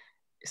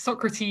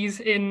 Socrates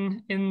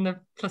in the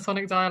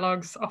Platonic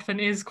dialogues often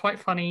is quite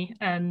funny,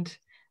 and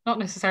not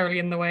necessarily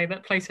in the way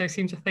that Plato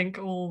seemed to think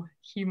all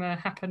humour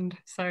happened.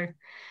 So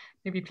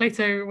maybe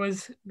Plato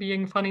was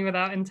being funny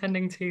without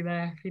intending to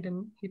there. He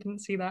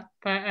didn't see that.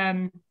 But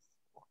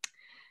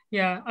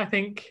yeah, I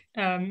think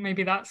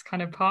maybe that's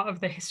kind of part of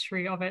the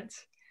history of it.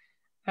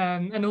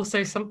 And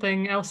also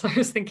something else I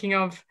was thinking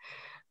of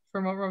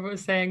from what Robert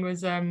was saying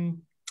was I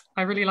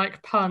really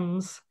like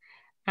puns,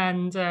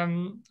 and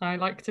I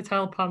like to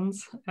tell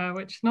puns,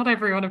 which not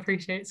everyone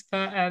appreciates.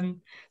 But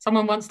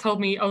someone once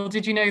told me, "Oh,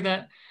 did you know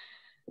that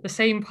the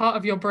same part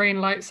of your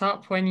brain lights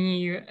up when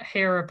you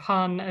hear a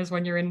pun as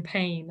when you're in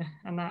pain?"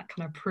 And that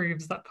kind of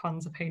proves that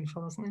puns are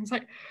painful or something. It's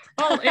like,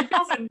 well, it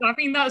doesn't. I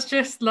mean, that's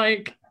just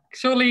like,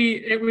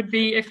 surely it would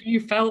be if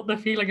you felt the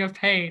feeling of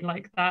pain.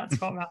 Like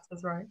that's what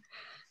matters, right?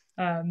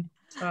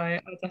 So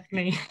I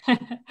definitely, I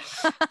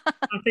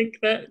think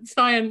that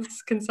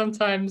science can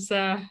sometimes,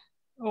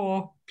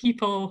 or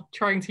people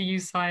trying to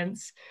use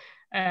science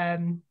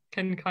can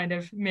kind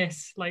of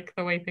miss like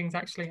the way things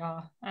actually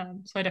are.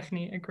 So I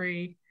definitely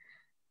agree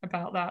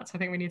about that. So I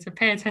think we need to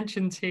pay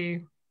attention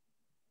to,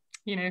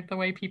 the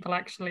way people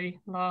actually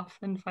laugh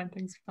and find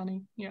things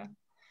funny. Yeah.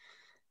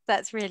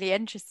 That's really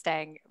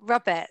interesting.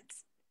 Robert.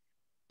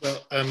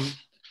 Well, I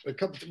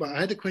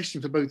had a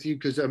question for both of you,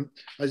 because in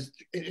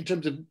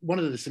terms of one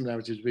of the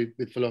similarities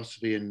with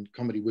philosophy and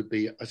comedy would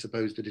be, I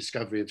suppose, the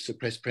discovery of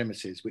suppressed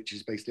premises, which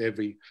is basically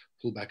every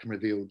pullback and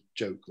revealed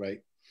joke,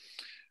 right?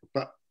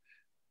 But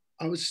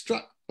I was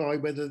struck by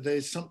whether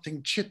there's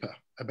something chipper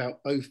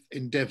about both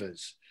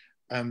endeavours,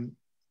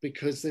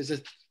 because there's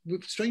a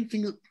strange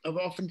thing that I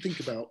often think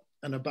about,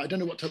 and I don't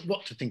know what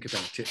to think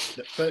about it,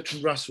 that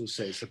Bertrand Russell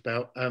says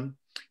about,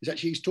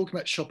 he's talking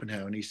about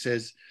Schopenhauer, and he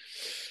says,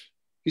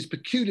 he's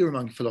peculiar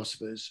among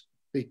philosophers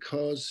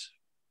because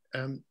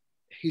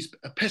he's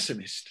a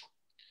pessimist,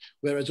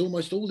 whereas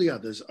almost all the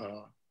others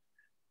are,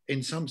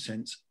 in some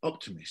sense,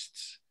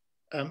 optimists.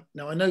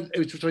 now I know it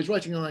was, so I was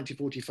writing in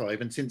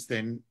 1945, and since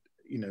then,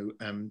 you know,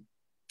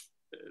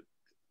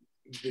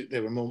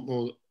 there were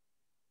more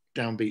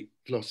downbeat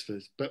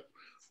philosophers. But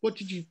what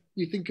did you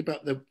think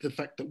about the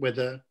fact that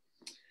whether,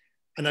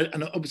 and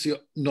obviously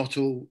not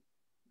all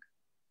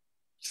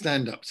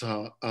stand-ups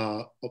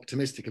are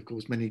optimistic. Of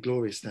course, many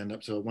glorious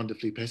stand-ups are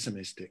wonderfully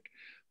pessimistic.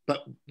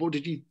 But what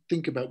did you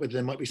think about whether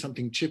there might be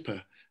something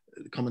chipper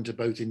common to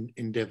both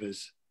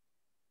endeavours?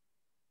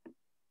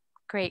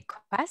 Great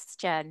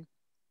question.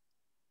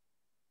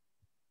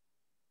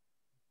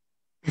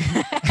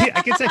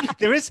 I can say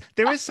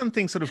there is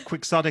something sort of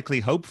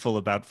quixotically hopeful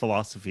about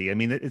philosophy. I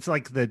mean, it's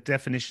like the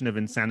definition of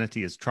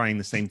insanity is trying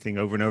the same thing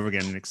over and over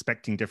again and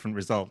expecting different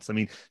results. I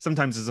mean,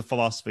 sometimes as a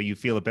philosopher, you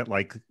feel a bit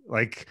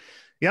like,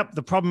 yep,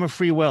 the problem of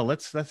free will.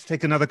 Let's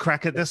take another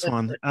crack at this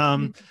one.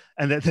 And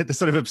the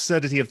sort of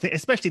absurdity of,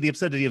 especially the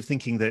absurdity of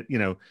thinking that, you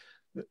know,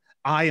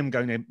 I am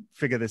going to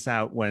figure this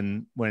out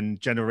when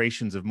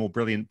generations of more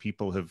brilliant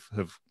people have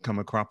come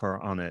a cropper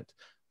on it.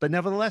 But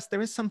nevertheless,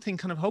 there is something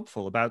kind of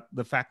hopeful about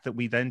the fact that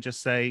we then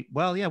just say,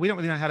 well, yeah, we don't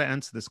really know how to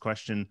answer this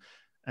question,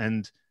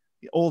 and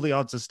all the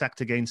odds are stacked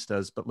against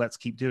us, but let's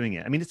keep doing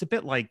it. I mean, it's a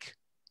bit like,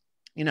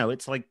 you know,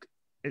 it's like,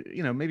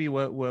 you know, maybe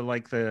we're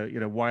like the, you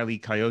know, Wile E.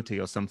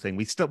 Coyote or something.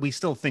 We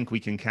still think we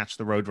can catch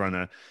the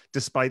Roadrunner,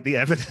 despite the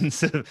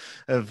evidence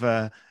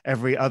of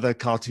every other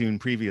cartoon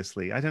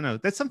previously. I don't know.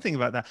 There's something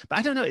about that, but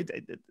I don't know.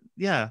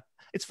 Yeah,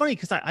 it's funny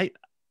because I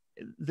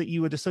that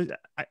you would associate.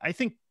 I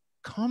think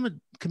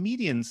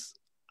comedians.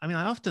 I mean,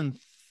 I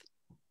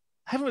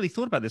haven't really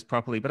thought about this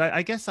properly, but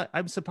I guess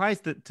I'm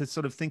surprised that to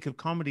sort of think of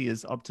comedy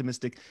as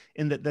optimistic,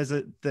 in that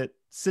that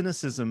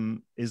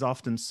cynicism is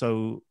often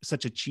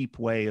such a cheap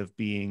way of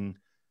being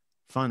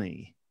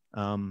funny.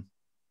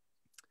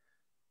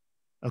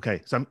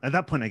 Okay, so at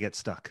that point I get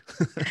stuck.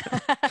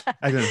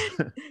 I don't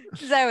know.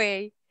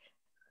 Zoe.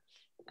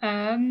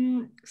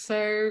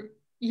 So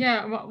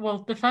yeah,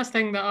 well, the first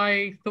thing that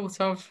I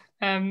thought of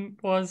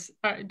was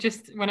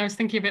just when I was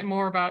thinking a bit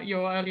more about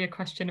your earlier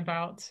question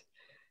about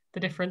the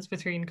difference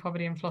between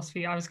comedy and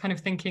philosophy, I was kind of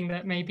thinking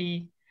that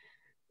maybe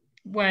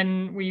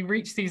when we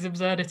reach these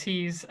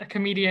absurdities, a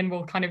comedian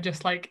will kind of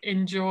just like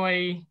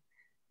enjoy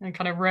and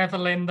kind of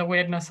revel in the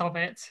weirdness of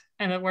it,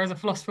 and whereas a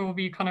philosopher will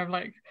be kind of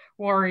like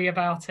worry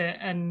about it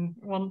and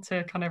want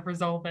to kind of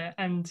resolve it.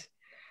 And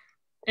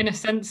in a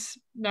sense,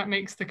 that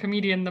makes the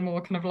comedian the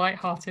more kind of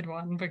light-hearted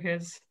one,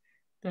 because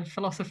the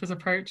philosopher's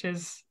approach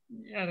is,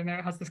 I don't know,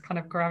 it has this kind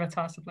of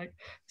gravitas of like,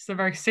 it's a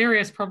very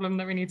serious problem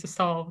that we need to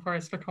solve,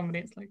 whereas for comedy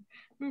it's like,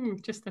 ooh,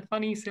 just a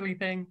funny, silly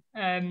thing.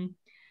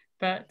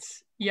 But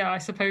yeah, I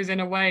suppose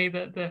in a way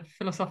that the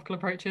philosophical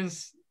approach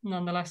is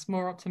nonetheless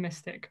more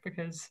optimistic,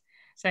 because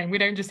saying we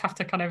don't just have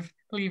to kind of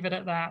leave it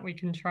at that, we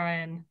can try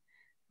and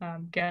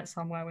get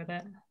somewhere with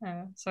it.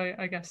 So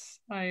I guess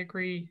I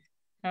agree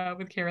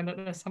with Kieran that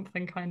there's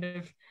something kind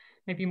of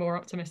maybe more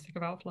optimistic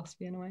about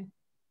philosophy in a way.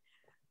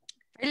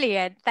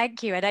 Brilliant,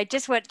 thank you. And I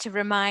just want to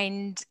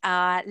remind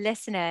our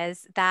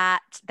listeners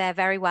that they're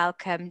very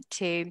welcome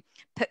to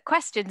put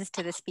questions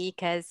to the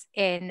speakers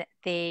in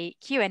the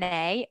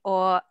Q&A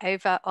or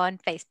over on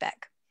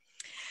Facebook.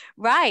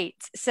 Right,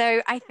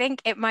 so I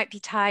think it might be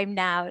time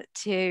now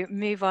to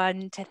move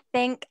on to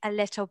think a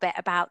little bit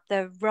about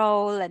the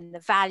role and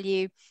the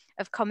value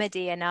of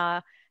comedy in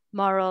our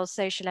moral,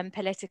 social and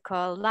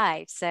political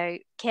lives. So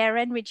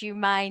Kieran, would you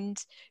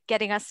mind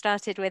getting us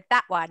started with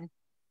that one?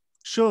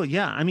 Sure.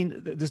 Yeah. I mean,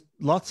 there's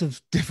lots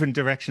of different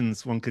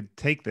directions one could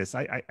take this.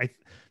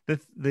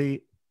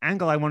 The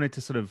angle I wanted to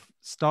sort of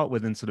start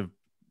with and sort of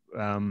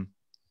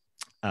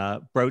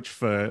broach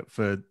for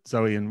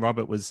Zoe and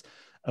Robert was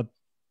a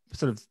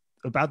sort of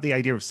about the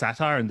idea of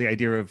satire and the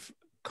idea of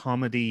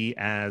comedy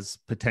as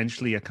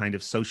potentially a kind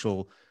of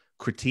social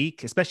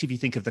critique, especially if you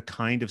think of the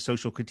kind of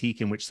social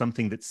critique in which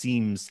something that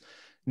seems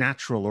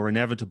natural or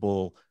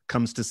inevitable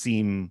comes to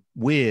seem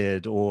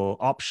weird or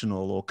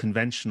optional or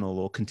conventional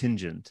or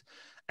contingent.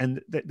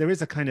 And there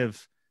is a kind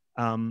of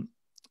thought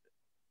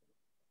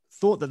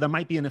that there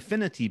might be an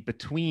affinity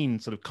between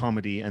sort of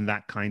comedy and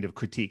that kind of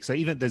critique. So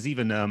there's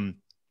an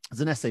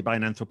essay by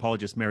an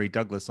anthropologist, Mary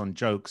Douglas, on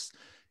jokes,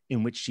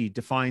 in which she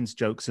defines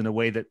jokes in a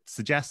way that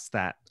suggests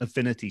that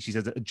affinity. She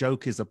says that a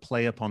joke is a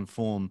play upon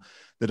form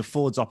that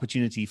affords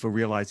opportunity for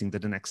realizing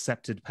that an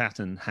accepted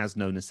pattern has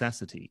no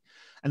necessity.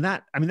 And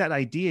that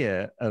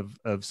idea of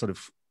sort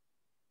of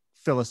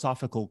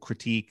philosophical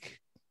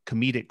critique,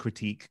 comedic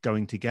critique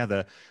going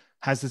together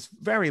has this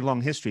very long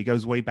history,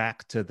 goes way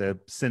back to the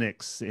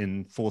Cynics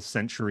in 4th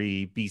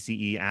century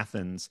BCE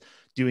Athens,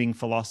 doing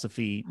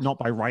philosophy not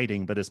by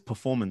writing, but as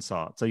performance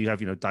art. So you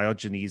have,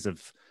 Diogenes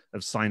of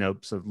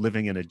Sinopes, of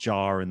living in a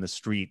jar in the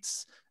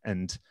streets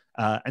and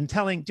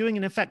doing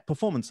in effect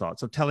performance art,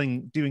 so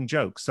doing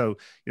jokes. So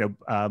there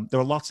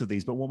are lots of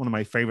these, but one of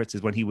my favorites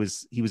is when he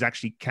was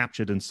actually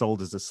captured and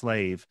sold as a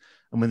slave,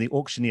 and when the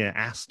auctioneer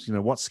asked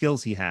what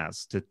skills he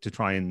has to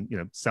try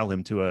and sell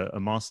him to a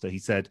master, he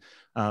said,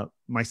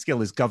 my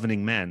skill is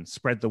governing men.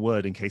 Spread the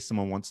word in case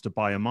someone wants to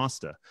buy a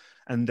master.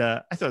 And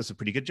I thought it was a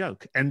pretty good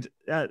joke. And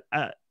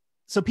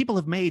so people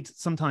have made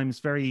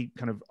sometimes very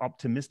kind of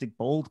optimistic,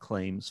 bold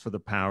claims for the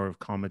power of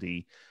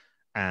comedy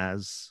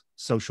as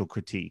social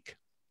critique.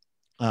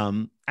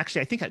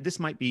 Actually, I think this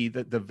might be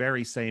the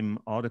very same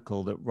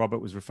article that Robert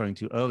was referring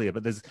to earlier,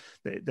 but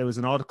there was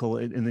an article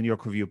in the New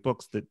York Review of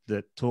Books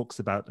that talks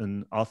about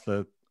an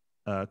Arthur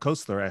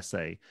Koestler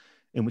essay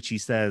in which he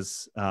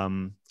says, let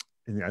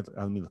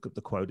me look up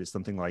the quote, is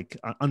something like,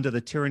 under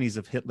the tyrannies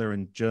of Hitler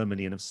in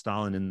Germany and of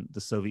Stalin in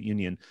the Soviet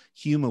Union,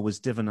 humor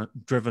was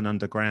driven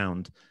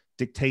underground.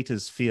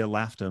 Dictators fear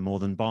laughter more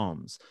than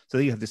bombs. So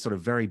you have this sort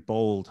of very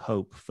bold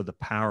hope for the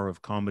power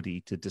of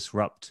comedy to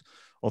disrupt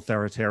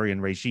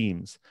authoritarian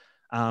regimes.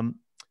 On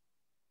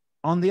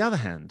the other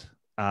hand,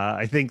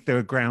 I think there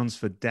are grounds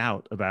for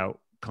doubt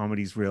about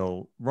comedy's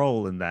real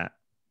role in that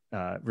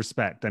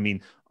respect. I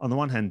mean, on the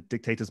one hand,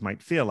 dictators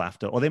might fear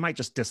laughter, or they might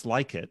just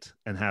dislike it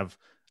and have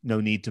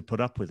no need to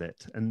put up with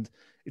it. And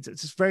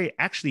it's very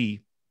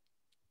actually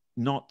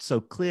not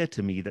so clear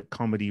to me that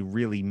comedy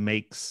really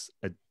makes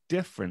a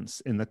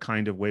difference in the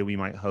kind of way we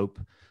might hope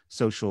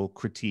social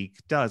critique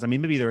does. I mean,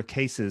 maybe there are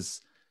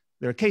cases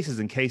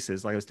and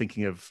cases. Like I was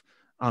thinking of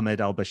Ahmed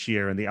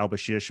al-Bashir and the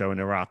al-Bashir show in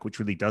Iraq, which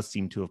really does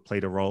seem to have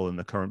played a role in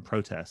the current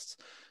protests.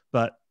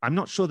 But I'm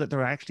not sure that there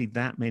are actually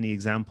that many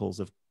examples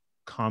of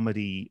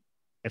comedy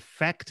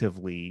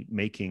effectively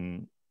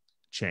making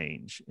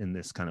change in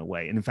this kind of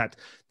way. And in fact,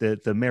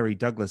 the Mary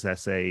Douglas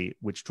essay,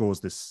 which draws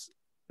this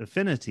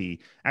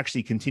affinity,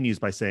 actually continues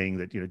by saying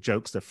that,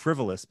 jokes are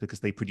frivolous because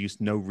they produce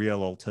no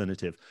real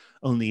alternative,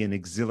 only an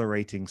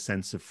exhilarating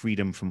sense of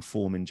freedom from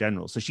form in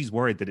general. So she's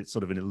worried that it's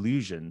sort of an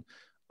illusion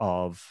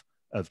of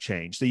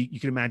change. So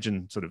you can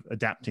imagine sort of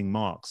adapting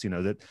Marx,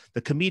 that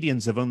the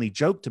comedians have only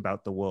joked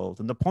about the world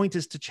and the point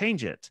is to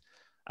change it.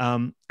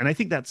 And I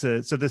think that's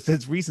so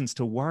there's reasons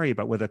to worry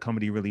about whether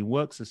comedy really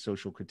works as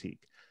social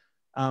critique.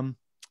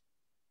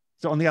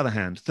 So on the other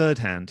hand, third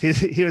hand,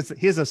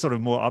 here's a sort of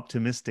more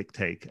optimistic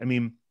take. I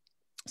mean,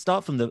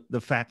 start from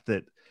the fact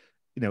that,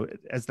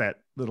 as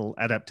that little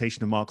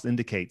adaptation of Marx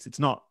indicates, it's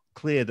not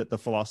clear that the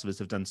philosophers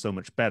have done so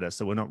much better.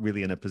 So we're not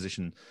really in a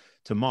position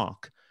to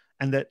mock.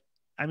 And that,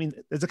 I mean,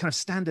 there's a kind of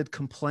standard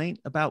complaint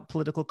about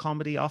political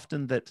comedy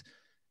often that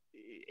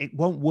it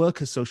won't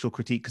work as social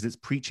critique because it's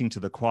preaching to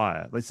the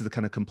choir. This is the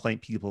kind of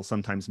complaint people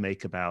sometimes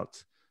make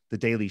about The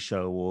Daily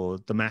Show or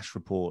The MASH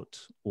Report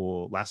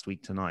or Last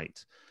Week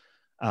Tonight.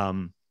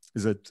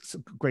 There's a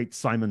great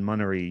Simon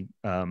Munnery,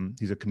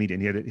 he's a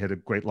comedian. He had a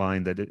great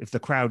line that if the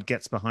crowd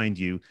gets behind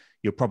you,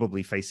 you're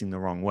probably facing the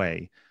wrong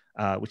way,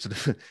 which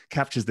sort of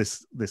captures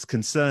this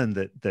concern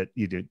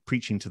that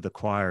preaching to the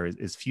choir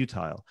is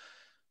futile.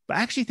 But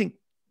I actually think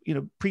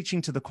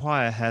preaching to the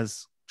choir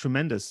has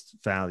tremendous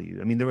value.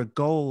 I mean, there are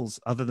goals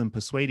other than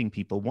persuading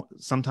people.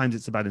 Sometimes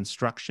it's about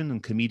instruction,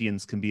 and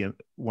comedians can be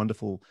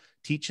wonderful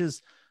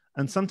teachers.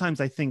 And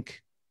sometimes I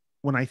think,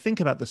 when I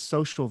think about the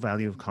social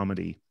value of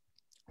comedy,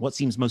 what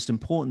seems most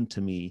important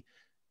to me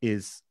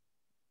is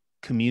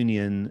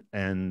communion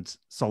and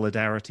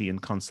solidarity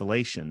and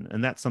consolation.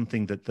 And that's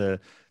something that the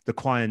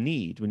choir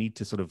need. We need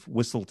to sort of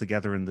whistle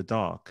together in the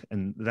dark.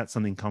 And that's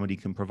something comedy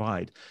can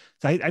provide.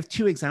 So I have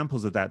two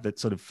examples of that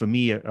sort of, for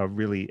me, are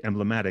really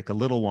emblematic, a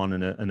little one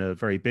and a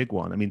very big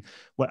one. I mean,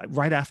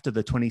 right after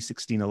the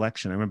 2016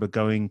 election, I remember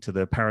going to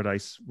the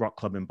Paradise Rock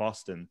Club in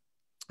Boston,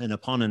 and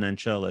Aparna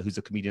Nancherla, who's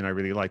a comedian I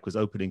really like, was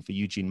opening for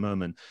Eugene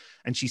Merman.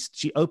 And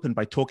she opened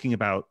by talking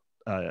about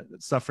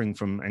suffering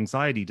from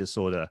anxiety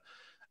disorder,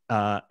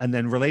 and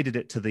then related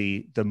it to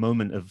the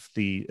moment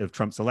of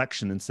Trump's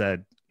election and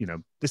said,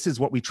 this is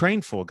what we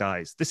trained for,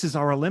 guys. This is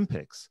our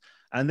Olympics.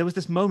 And there was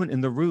this moment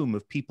in the room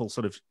of people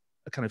sort of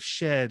a kind of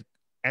shared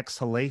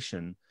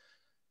exhalation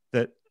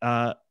that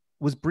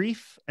was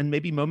brief and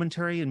maybe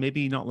momentary and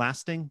maybe not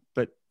lasting,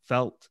 but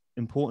felt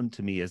important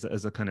to me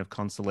as a kind of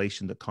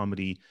consolation that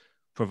comedy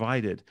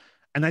provided.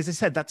 And as I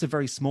said, that's a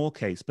very small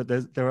case, but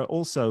there are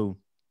also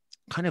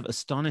kind of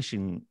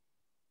astonishing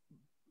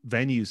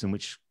venues in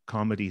which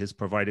comedy has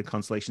provided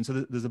consolation.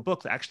 So there's a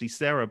book that actually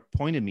Sarah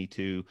pointed me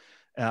to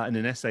in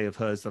an essay of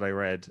hers that I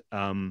read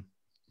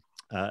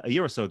a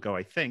year or so ago,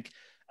 I think.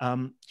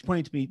 She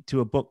pointed me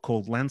to a book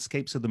called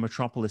Landscapes of the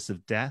Metropolis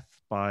of Death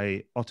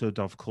by Otto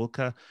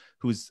Dovkulka,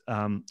 who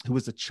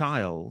was a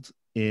child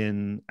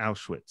in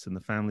Auschwitz, in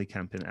the family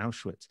camp in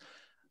Auschwitz.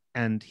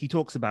 And he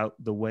talks about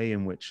the way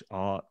in which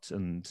art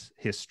and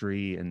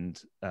history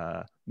and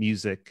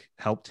music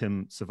helped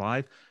him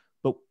survive.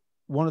 But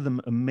one of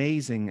the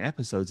amazing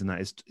episodes in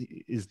that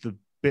is the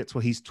bits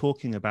where he's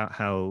talking about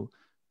how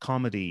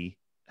comedy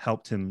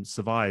helped him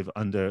survive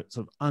under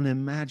sort of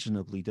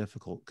unimaginably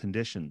difficult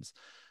conditions.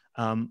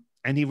 And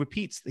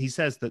he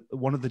says that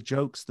one of the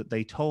jokes that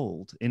they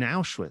told in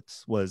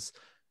Auschwitz was,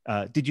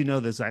 did you know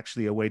there's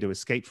actually a way to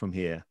escape from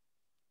here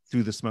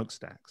through the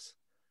smokestacks?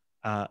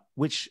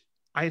 Which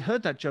I had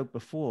heard that joke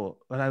before,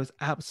 but I was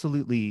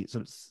absolutely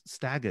sort of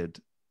staggered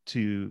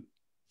to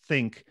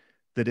think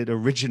that it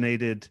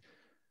originated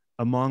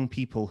among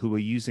people who were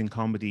using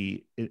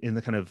comedy in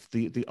the kind of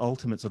the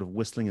ultimate sort of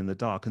whistling in the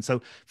dark. And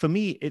so for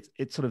me,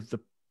 it's sort of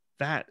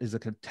that is a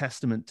kind of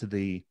testament to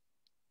the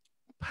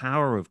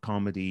power of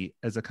comedy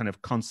as a kind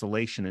of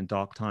consolation in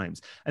dark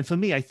times. And for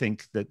me, I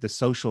think that the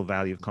social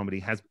value of comedy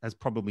has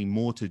probably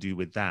more to do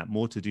with that,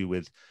 more to do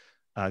with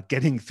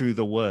getting through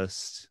the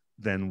worst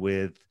than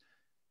with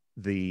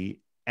the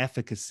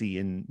efficacy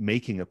in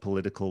making a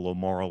political or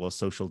moral or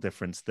social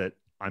difference that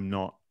I'm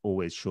not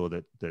always sure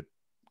that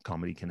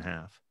comedy can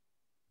have.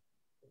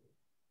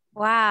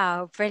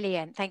 Wow,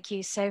 brilliant. Thank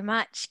you so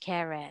much,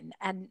 Kieran.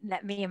 And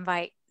let me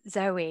invite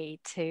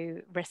Zoe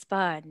to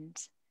respond.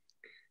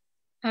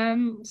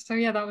 So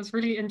yeah, that was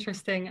really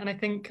interesting. And I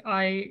think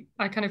I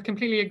kind of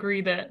completely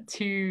agree that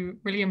two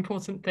really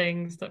important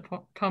things that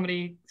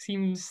comedy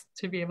seems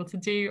to be able to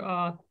do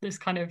are this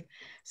kind of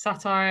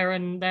satire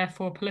and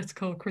therefore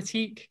political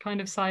critique kind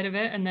of side of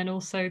it. And then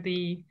also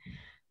the,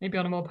 maybe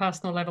on a more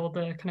personal level,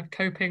 the kind of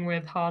coping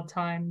with hard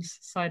times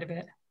side of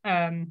it.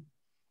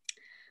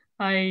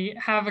 I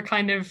have a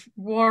kind of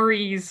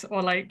worries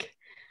or like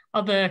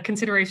other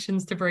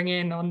considerations to bring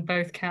in on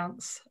both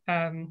counts.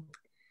 I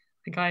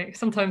think I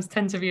sometimes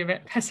tend to be a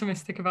bit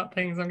pessimistic about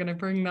things. I'm going to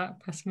bring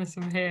that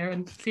pessimism here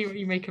and see what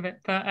you make of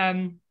it. But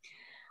I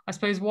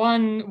suppose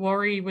one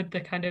worry with the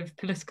kind of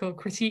political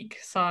critique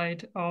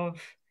side of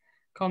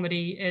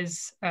comedy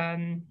is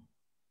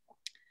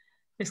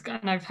this,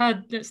 and I've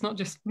heard, it's not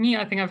just me,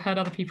 I think I've heard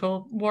other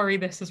people worry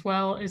this as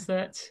well, is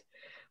that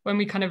when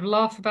we kind of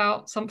laugh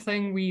about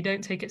something, we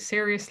don't take it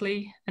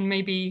seriously. And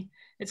maybe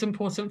it's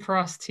important for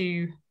us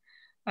to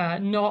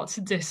not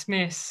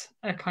dismiss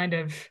a kind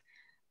of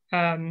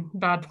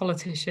bad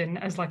politician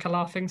as like a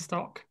laughing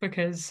stock,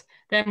 because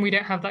then we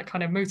don't have that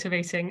kind of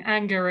motivating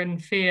anger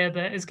and fear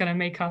that is going to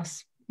make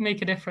us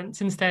make a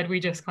difference. Instead,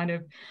 we just kind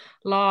of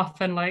laugh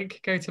and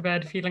like go to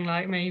bed feeling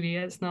like maybe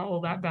it's not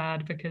all that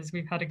bad because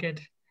we've had a good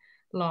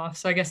laugh.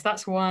 So I guess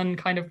that's one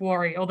kind of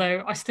worry,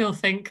 although I still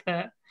think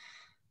that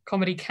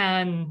comedy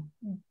can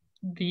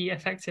be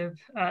effective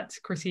at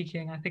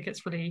critiquing. I think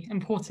it's really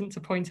important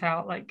to point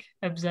out like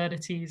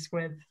absurdities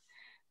with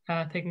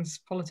things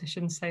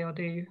politicians say or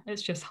do.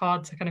 It's just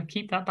hard to kind of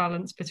keep that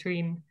balance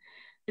between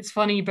it's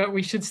funny, but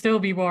we should still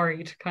be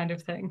worried kind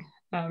of thing.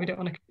 We don't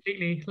want to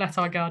completely let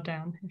our guard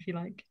down, if you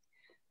like.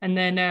 And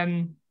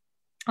then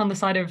on the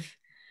side of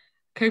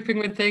coping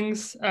with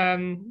things,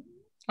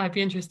 I'd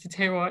be interested to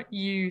hear what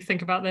you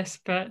think about this,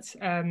 but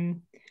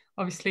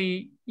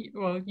obviously,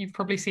 well, you've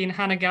probably seen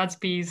Hannah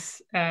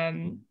Gadsby's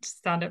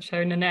stand-up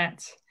show,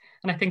 Nanette.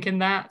 And I think in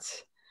that,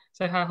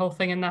 so her whole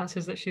thing in that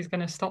is that she's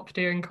going to stop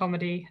doing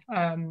comedy.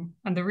 And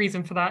the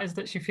reason for that is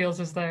that she feels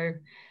as though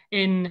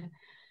in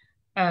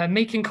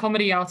making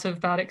comedy out of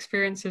bad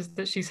experiences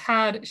that she's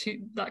had,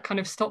 that kind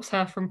of stops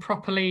her from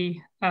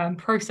properly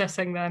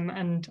processing them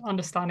and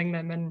understanding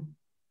them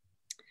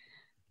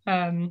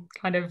and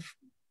kind of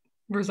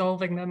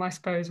resolving them, I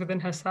suppose, within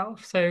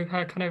herself. So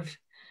her kind of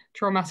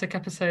traumatic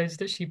episodes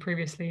that she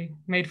previously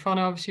made fun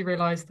of, she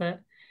realized that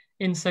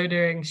in so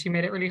doing, she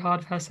made it really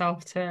hard for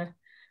herself to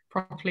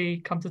properly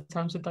come to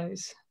terms with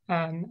those.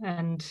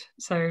 And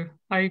so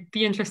I'd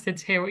be interested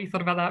to hear what you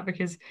thought about that,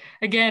 because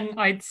again,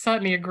 I'd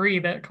certainly agree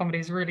that comedy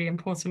is a really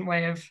important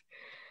way of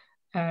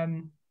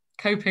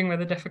coping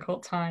with a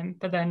difficult time.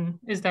 But then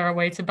is there a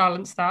way to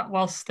balance that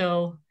while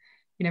still,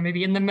 you know,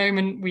 maybe in the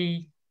moment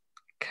we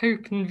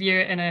cope and view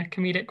it in a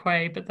comedic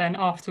way, but then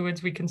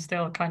afterwards we can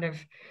still kind of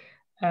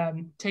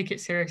take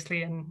it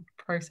seriously and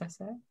process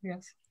it, I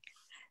guess.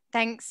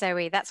 Thanks,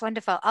 Zoe. That's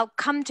wonderful. I'll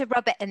come to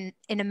Robert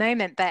in a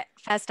moment, but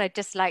first I'd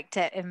just like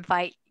to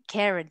invite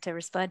Kieran to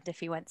respond if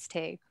he wants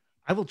to.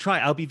 I will try.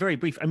 I'll be very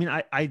brief. I mean,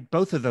 I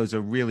both of those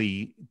are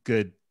really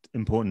good,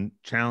 important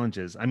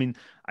challenges. I mean,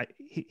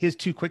 here's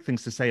two quick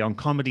things to say on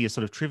comedy is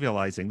sort of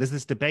trivializing. There's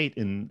this debate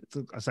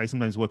I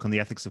sometimes work on the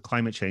ethics of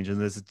climate change, and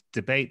there's a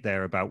debate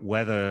there about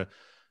whether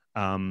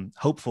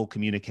hopeful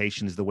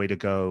communication is the way to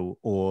go,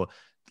 or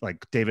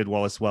like David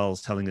Wallace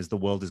Wells telling us the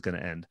world is going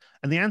to end.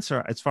 And the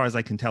answer, as far as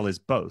I can tell, is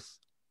both.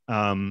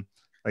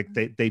 Like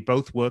they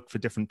both work for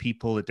different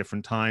people at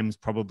different times,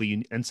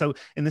 probably. And so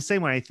in the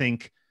same way, I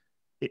think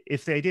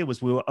if the idea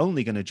was we were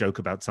only going to joke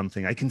about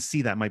something, I can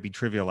see that might be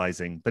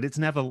trivializing, but it's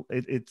never,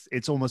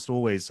 it's almost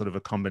always sort of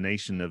a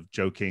combination of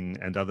joking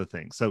and other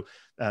things. So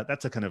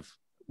that's a kind of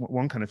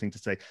one kind of thing to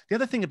say. The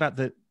other thing about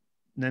the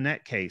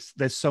Nanette case,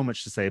 there's so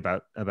much to say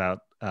about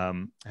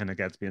Hannah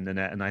Gadsby and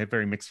Nanette, and I have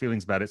very mixed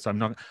feelings about it. So I'm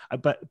not,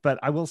 but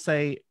I will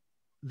say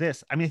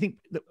this. I mean, I think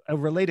a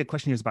related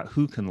question here is about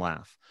who can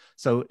laugh.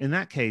 So in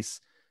that case,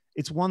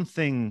 it's one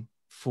thing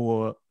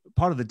for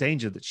part of the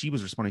danger that she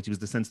was responding to was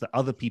the sense that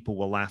other people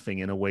were laughing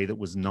in a way that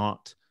was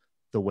not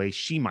the way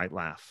she might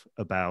laugh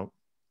about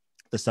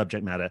the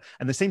subject matter.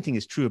 And the same thing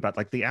is true about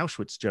like the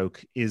Auschwitz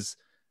joke is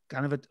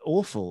kind of an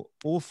awful,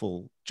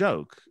 awful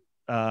joke.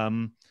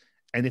 And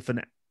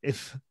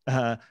if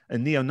a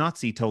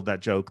neo-Nazi told that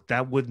joke,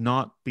 that would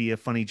not be a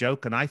funny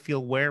joke. And I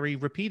feel wary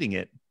repeating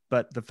it.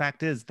 But the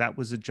fact is that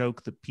was a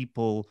joke that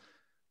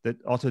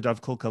Otto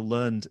Dovkulka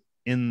learned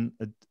in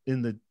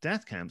the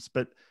death camps.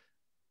 But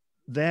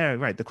there,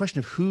 right, the question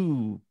of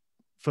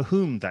for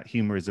whom that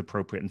humor is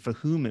appropriate and for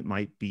whom it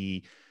might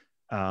be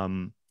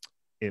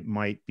it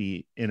might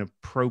be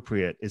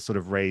inappropriate is sort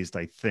of raised,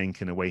 I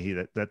think, in a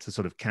way that's a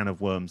sort of can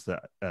of worms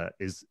that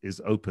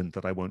is open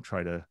that I won't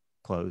try to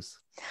close.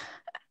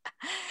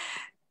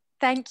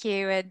 Thank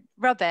you. And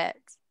Robert?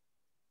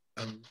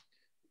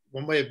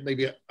 One way of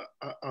maybe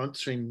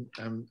answering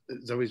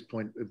Zoe's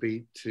point would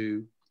be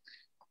to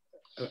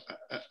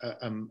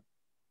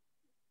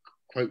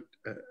quote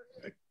a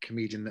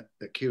comedian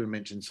that Kieran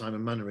mentioned,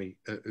 Simon Munnery,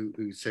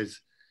 who says,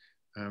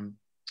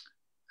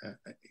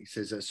 he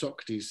says,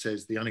 Socrates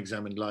says, the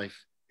unexamined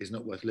life is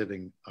not worth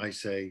living. I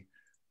say,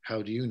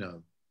 how do you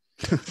know?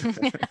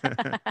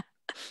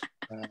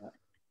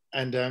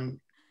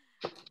 And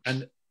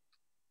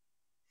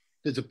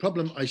there's a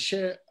problem. I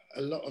share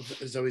a lot of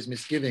Zoe's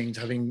misgivings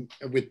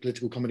with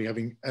political comedy,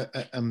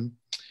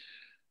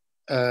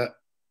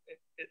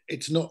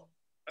 it's not,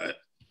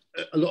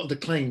 a lot of the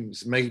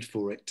claims made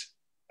for it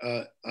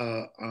are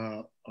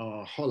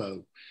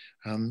hollow.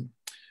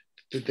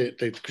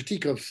 The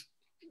critique of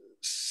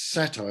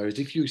satire is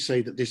if you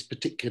say that this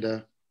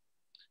particular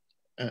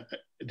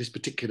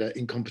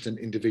incompetent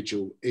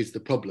individual is the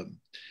problem,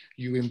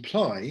 you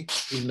imply,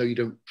 even though you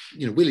don't,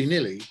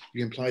 willy-nilly,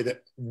 you imply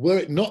that were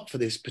it not for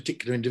this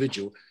particular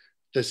individual,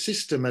 the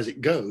system as it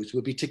goes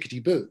will be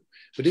tickety-boo.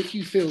 But if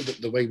you feel that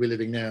the way we're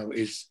living now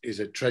is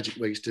a tragic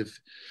waste of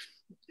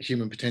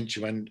human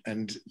potential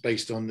and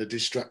based on the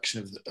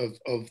destruction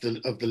of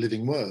the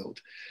living world,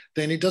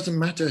 then it doesn't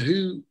matter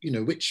who,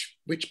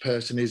 which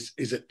person is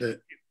at the,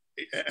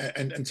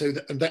 and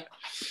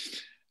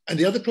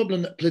the other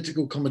problem that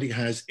political comedy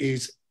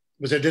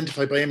was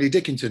identified by Emily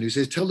Dickinson, who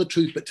says, tell the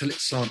truth, but tell it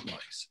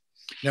slantwise.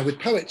 Now, with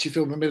poets, you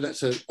feel maybe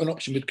that's an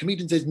option. With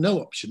comedians, there's no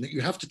option, that you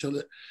have to tell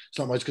it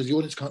slantwise because the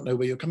audience can't know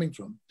where you're coming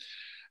from.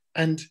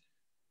 And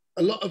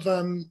a lot of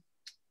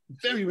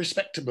very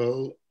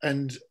respectable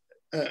and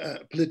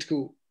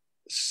political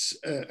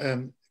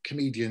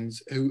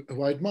comedians who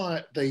I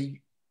admire,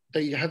 they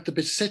have the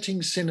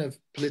besetting sin of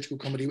political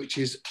comedy, which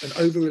is an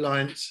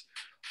over-reliance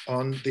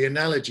on the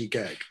analogy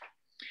gag.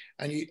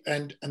 And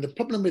the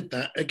problem with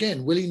that,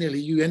 again, willy-nilly,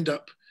 you end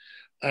up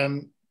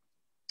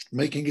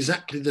making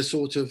exactly the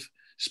sort of,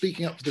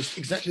 speaking up for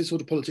exactly the sort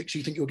of politics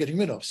you think you're getting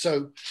rid of.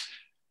 So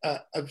I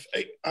have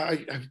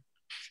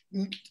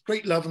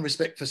great love and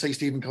respect for, say,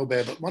 Stephen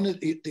Colbert, but one of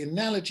the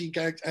analogy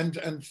gags, and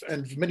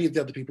many of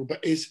the other people,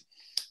 but is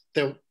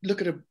they'll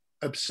look at an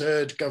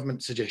absurd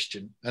government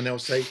suggestion and they'll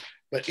say,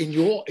 but in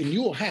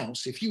your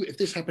house, if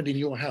this happened in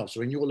your house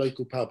or in your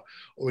local pub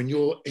or in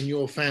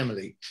your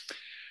family.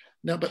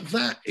 Now, but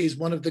that is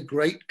one of the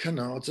great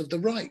canards of the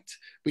right.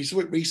 We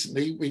saw it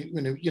recently.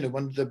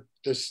 One of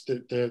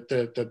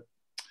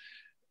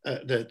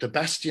the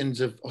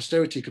bastions of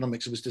austerity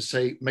economics was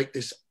to make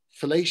this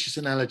fallacious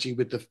analogy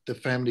with the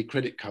family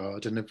credit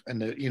card, and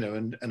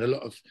a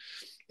lot of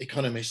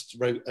economists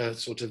wrote a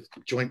sort of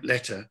joint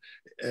letter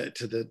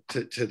to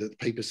the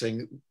paper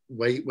saying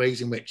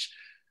ways in which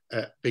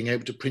being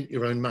able to print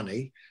your own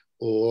money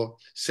or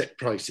set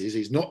prices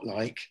is not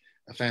like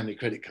a family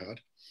credit card.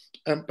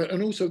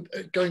 And also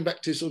going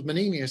back to sort of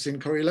Menenius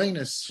and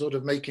Coriolanus, sort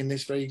of making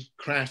this very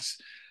crass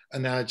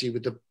analogy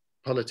with the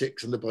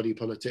politics and the body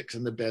politics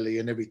and the belly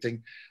and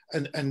everything,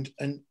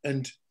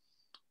 and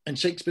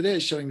Shakespeare there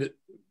is showing that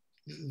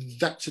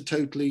that's a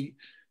totally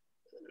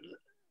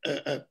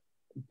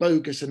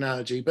bogus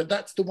analogy, but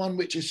that's the one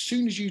which, as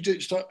soon as you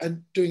start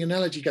doing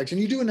analogy gags,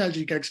 and you do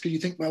analogy gags because you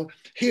think, well,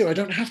 here I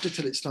don't have to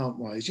tell it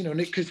slantwise, and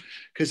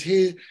because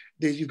here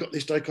you've got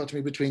this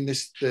dichotomy between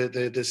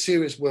the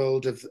serious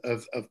world of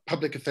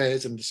public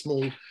affairs and the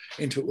small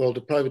intimate world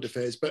of private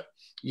affairs, but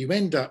you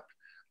end up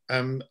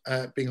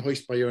being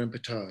hoisted by your own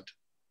petard.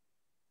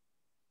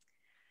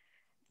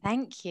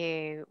 Thank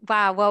you.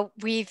 Wow. Well,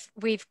 we've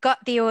got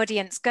the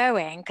audience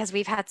going because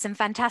we've had some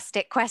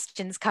fantastic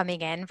questions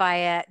coming in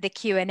via the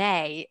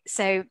Q&A.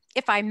 So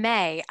if I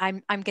may,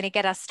 I'm going to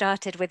get us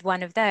started with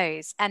one of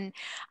those. And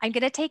I'm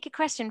going to take a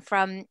question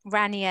from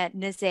Rania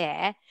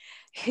Nazir,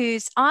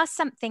 who's asked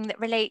something that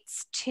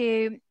relates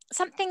to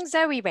something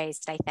Zoe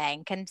raised, I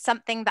think, and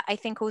something that I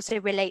think also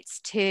relates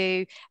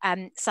to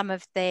some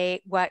of the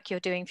work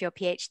you're doing for your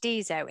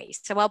PhD, Zoe.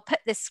 So I'll put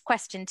this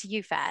question to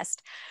you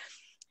first.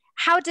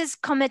 How does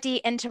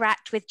comedy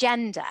interact with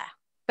gender,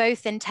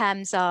 both in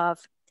terms of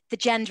the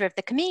gender of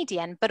the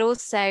comedian, but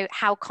also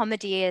how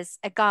comedy is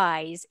a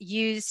guise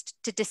used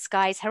to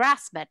disguise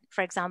harassment,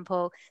 for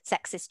example,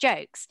 sexist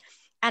jokes,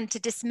 and to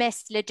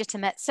dismiss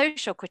legitimate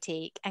social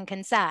critique and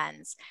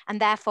concerns, and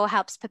therefore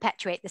helps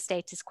perpetuate the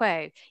status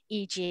quo,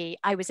 e.g.,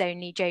 I was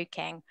only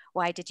joking,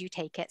 why did you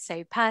take it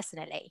so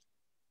personally?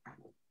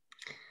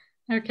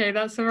 Okay,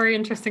 that's a very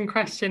interesting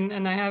question,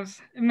 and I have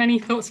many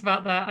thoughts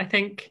about that. I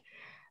think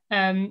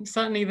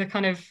certainly the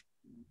kind of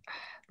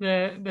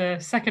the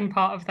second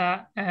part of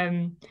that,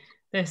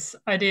 this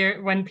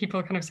idea when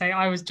people kind of say,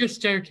 I was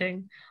just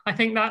joking, I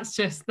think that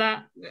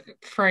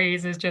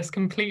phrase is just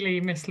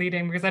completely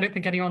misleading, because I don't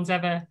think anyone's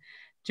ever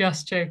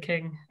just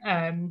joking.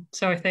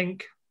 So I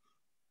think,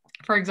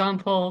 for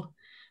example,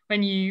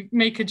 when you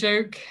make a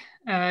joke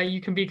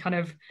You can be kind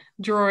of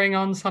drawing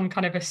on some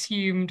kind of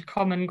assumed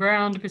common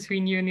ground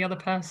between you and the other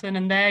person,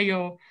 and there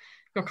you're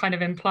kind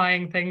of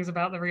implying things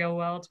about the real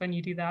world when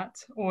you do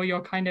that. Or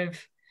you're kind of,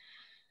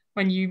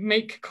 when you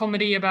make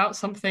comedy about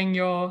something,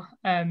 you're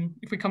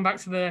if we come back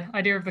to the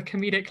idea of the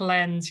comedic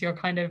lens, you're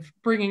kind of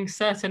bringing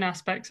certain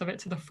aspects of it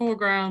to the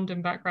foreground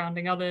and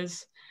backgrounding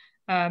others.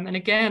 And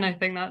again, I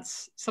think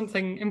that's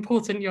something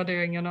important you're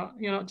doing. You're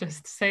not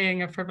just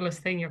saying a frivolous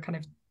thing, you're kind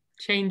of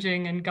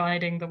changing and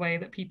guiding the way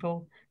that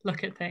people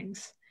look at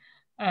things.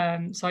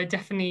 So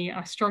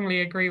I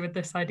strongly agree with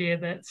this idea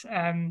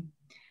that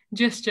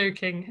just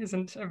joking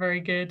isn't a very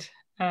good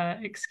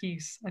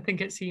excuse. I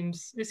think it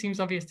seems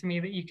obvious to me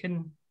that you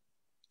can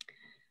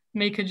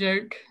make a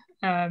joke,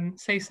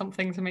 say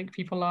something to make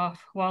people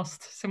laugh,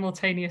 whilst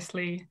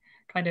simultaneously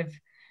kind of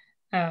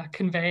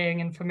conveying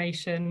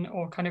information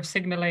or kind of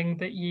signaling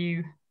that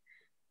you.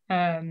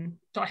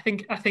 I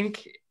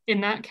think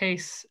in that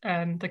case,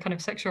 the kind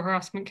of sexual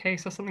harassment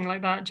case or something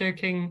like that,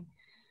 joking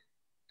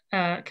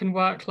can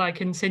work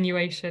like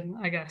insinuation,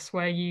 I guess,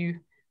 where you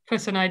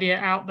put an idea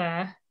out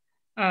there,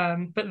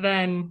 but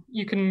then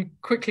you can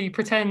quickly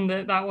pretend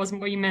that that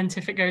wasn't what you meant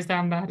if it goes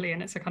down badly,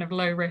 and it's a kind of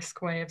low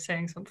risk way of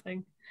saying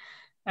something.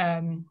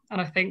 And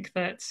I think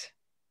that,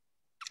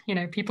 you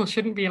know, people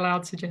shouldn't be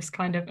allowed to just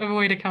kind of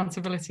avoid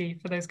accountability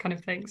for those kind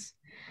of things.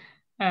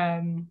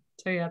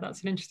 So yeah,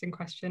 that's an interesting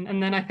question.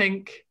 And then I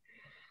think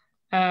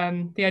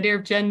the idea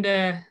of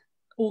gender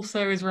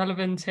also is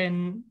relevant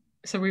in,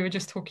 so we were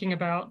just talking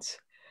about,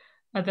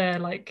 are there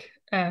like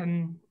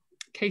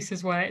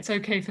cases where it's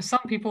okay for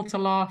some people to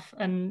laugh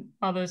and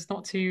others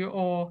not to,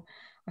 or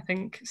I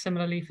think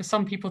similarly for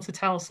some people to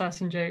tell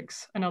certain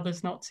jokes and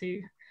others not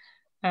to.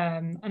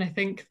 And I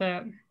think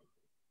that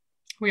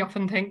we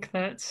often think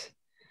that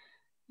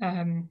a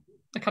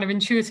kind of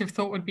intuitive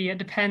thought would be it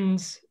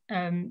depends.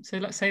 So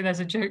let's say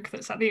there's a joke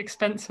that's at the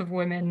expense of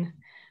women.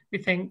 We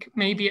think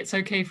maybe it's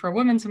okay for a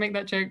woman to make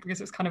that joke because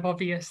it's kind of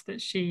obvious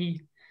that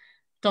she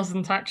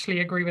doesn't actually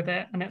agree with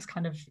it and it's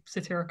kind of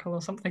satirical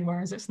or something,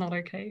 whereas it's not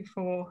okay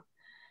for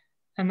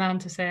a man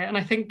to say it. And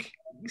I think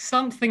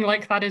something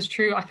like that is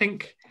true. I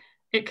think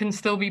it can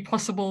still be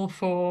possible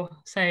for,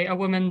 say, a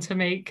woman to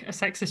make a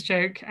sexist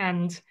joke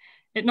and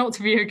it not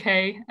to be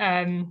okay,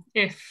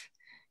 if,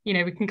 you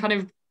know, we can kind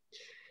of,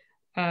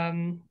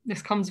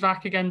 this comes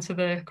back again to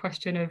the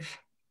question of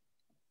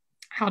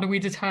how do we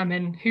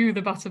determine who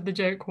the butt of the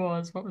joke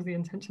was, what was the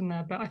intention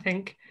there? But I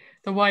think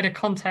the wider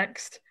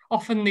context,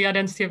 often the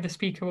identity of the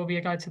speaker will be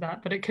a guide to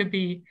that, but it could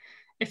be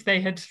if they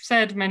had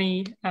said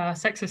many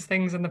sexist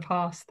things in the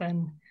past,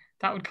 then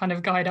that would kind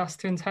of guide us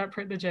to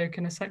interpret the joke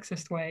in a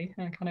sexist way,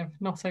 in a kind of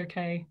not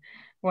okay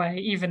way,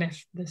 even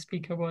if the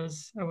speaker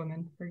was a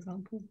woman, for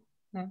example.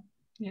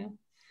 Yeah.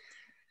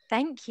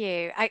 Thank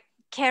you.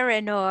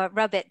 Kieran or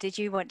Robert, did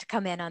you want to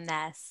come in on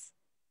this?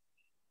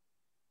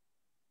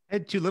 I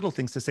had two little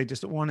things to say.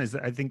 Just one is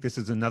that I think this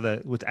is another,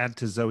 would add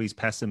to Zoe's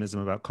pessimism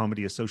about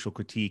comedy as social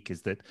critique,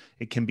 is that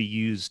it can be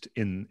used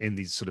in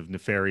these sort of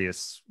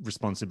nefarious,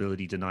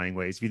 responsibility denying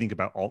ways. If you think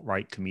about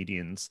alt-right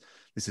comedians,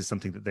 this is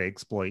something that they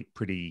exploit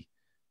pretty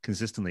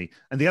consistently.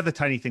 And the other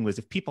tiny thing was,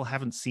 if people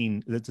haven't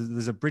seen,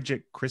 there's a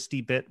Bridget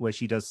Christie bit where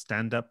she does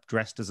stand-up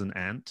dressed as an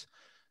ant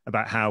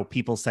about how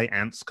people say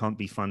ants can't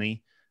be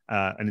funny.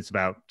 And it's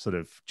about sort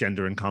of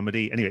gender and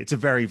comedy. Anyway, it's a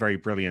very, very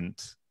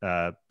brilliant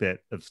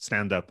bit of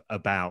stand-up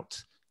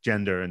about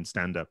gender and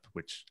stand-up,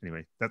 which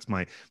anyway, that's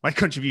my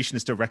contribution,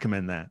 is to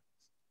recommend that.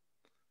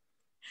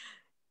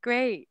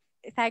 Great,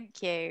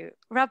 thank you.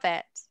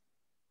 Robert?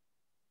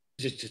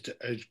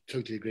 I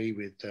totally agree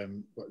with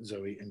what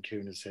Zoe and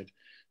Kieran have said.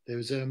 There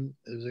was a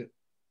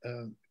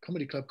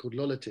comedy club called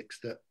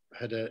Lolitics that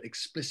had an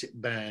explicit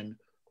ban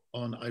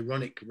on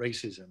ironic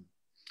racism,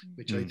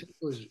 which I think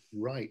was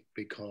right,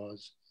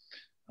 because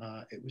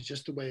it was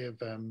just a way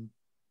of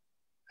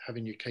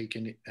having your cake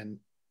in it and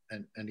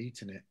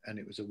eating it. And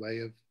it was a way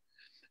of,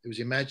 it was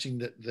imagining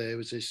that there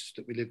was this,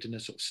 that we lived in a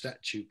sort of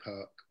statue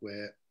park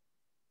where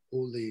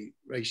all the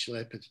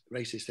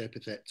racist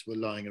epithets were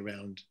lying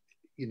around,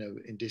 you know,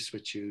 in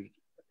disrepute,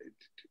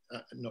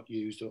 not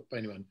used by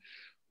anyone,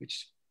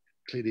 which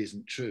clearly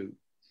isn't true.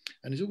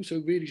 And it's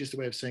also really just a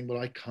way of saying,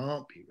 well, I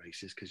can't be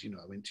racist because, you know,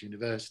 I went to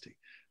university.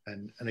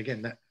 And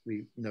again, that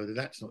we know that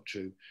that's not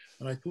true.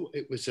 And I thought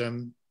it was,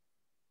 and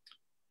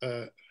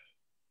I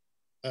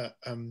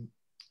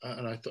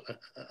thought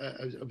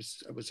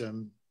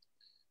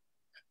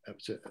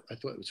I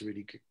thought it was a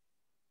really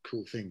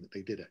cool thing that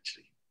they did,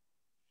 actually.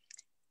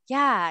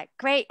 Yeah,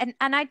 great. And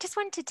I just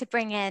wanted to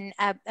bring in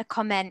a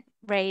comment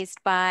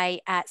raised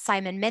by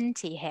Simon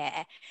Minty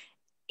here.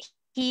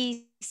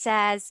 He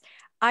says,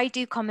 I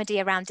do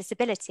comedy around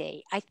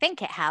disability. I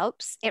think it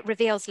helps. It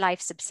reveals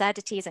life's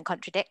absurdities and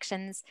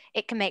contradictions.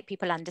 It can make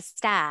people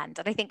understand.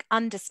 And I think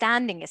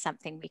understanding is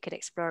something we could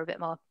explore a bit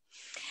more.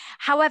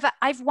 However,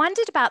 I've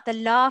wondered about the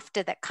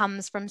laughter that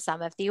comes from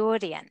some of the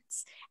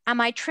audience. Am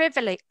I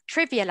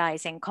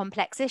trivializing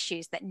complex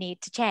issues that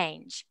need to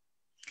change?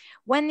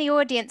 When the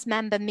audience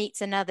member meets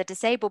another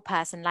disabled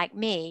person like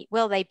me,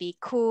 will they be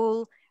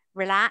cool,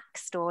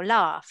 relaxed, or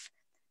laugh?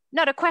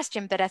 not a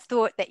question, but a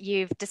thought that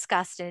you've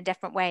discussed in a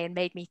different way and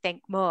made me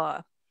think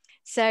more.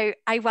 So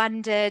I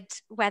wondered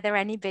whether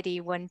anybody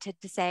wanted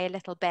to say a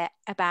little bit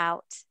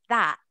about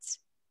that.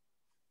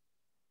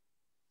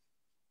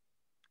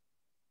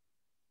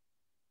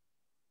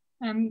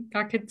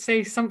 I could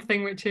say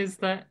something, which is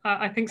that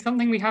I think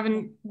something we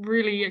haven't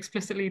really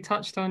explicitly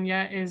touched on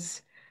yet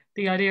is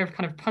the idea of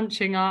kind of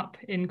punching up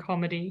in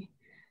comedy.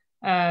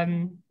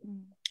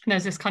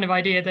 There's this kind of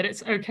idea that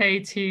it's okay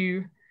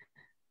to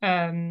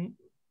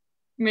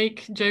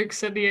make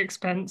jokes at the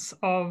expense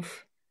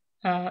of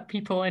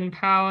people in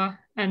power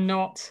and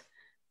not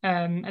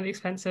at the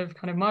expense of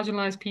kind of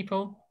marginalized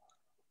people.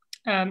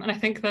 And I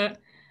think that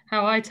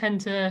how I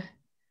tend to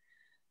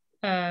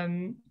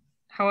kind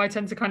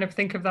of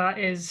think of that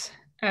is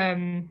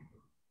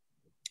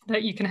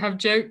that you can have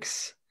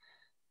jokes.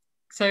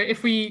 So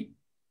if we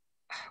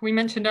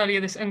mentioned earlier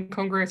this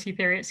incongruity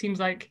theory, it seems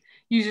like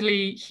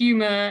usually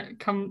humor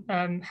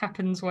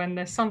happens when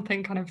there's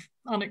something kind of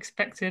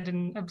unexpected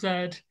and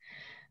absurd.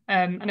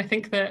 And I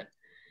think that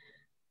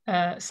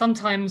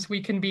sometimes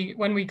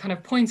when we kind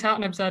of point out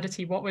an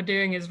absurdity, what we're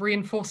doing is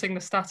reinforcing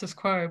the status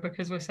quo,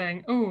 because we're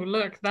saying, oh,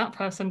 look, that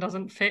person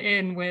doesn't fit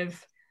in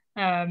with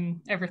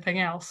everything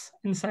else.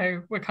 And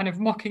so we're kind of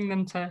mocking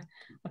them to,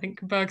 I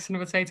think Bergson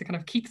would say, to kind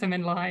of keep them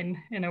in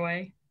line in a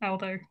way,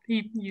 although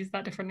he used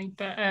that differently.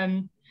 But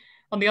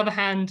on the other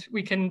hand,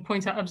 we can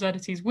point out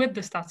absurdities with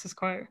the status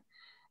quo.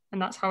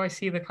 And that's how I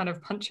see the kind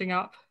of punching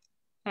up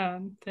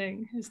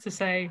thing, is to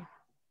say,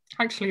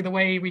 actually, the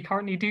way we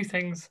currently do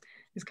things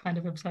is kind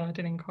of absurd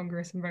and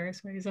incongruous in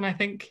various ways. And I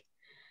think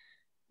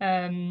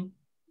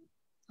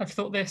I've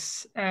thought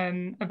this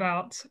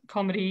about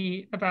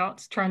comedy, about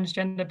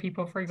transgender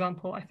people, for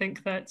example. I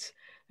think that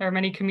there are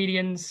many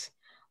comedians,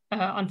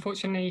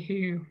 unfortunately,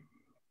 who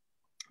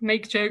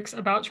make jokes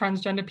about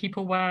transgender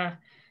people where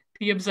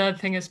the absurd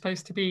thing is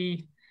supposed to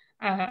be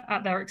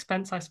at their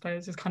expense, I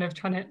suppose, is kind of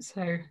trying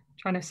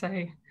to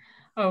say,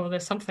 oh,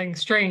 there's something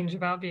strange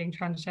about being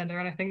transgender.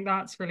 And I think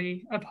that's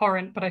really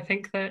abhorrent. But I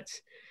think that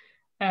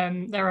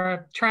there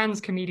are trans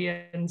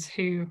comedians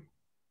who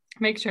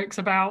make jokes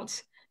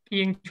about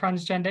being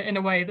transgender in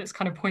a way that's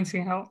kind of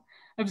pointing out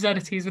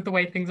absurdities with the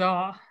way things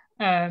are.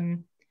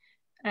 And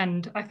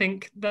I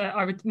think that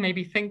I would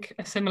maybe think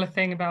a similar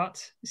thing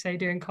about, say,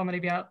 doing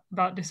comedy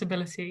about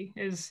disability,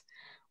 is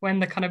when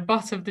the kind of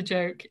butt of the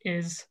joke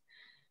is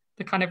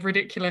the kind of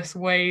ridiculous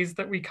ways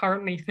that we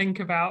currently think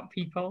about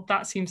people,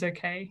 that seems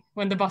okay.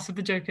 When the butt of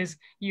the joke is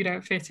you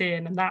don't fit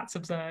in and that's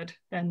absurd,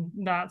 then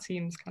that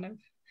seems kind of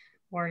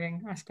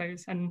worrying, I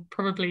suppose. And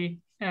probably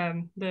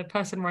the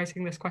person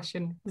writing this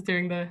question is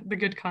doing the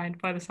good kind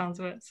by the sounds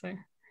of it. So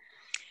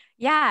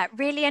yeah,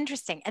 really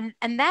interesting.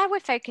 And there we're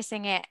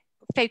focusing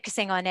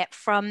on it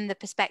from the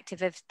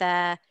perspective of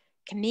the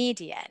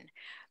comedian.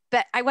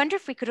 But I wonder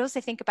if we could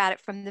also think about it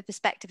from the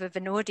perspective of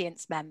an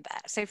audience member.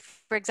 So,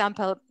 for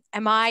example,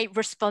 am I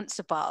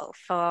responsible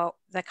for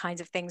the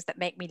kinds of things that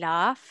make me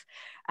laugh?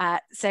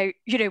 So,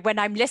 when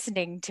I'm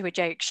listening to a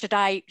joke, should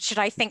I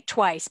think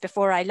twice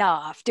before I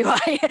laugh? Do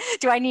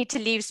I need to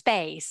leave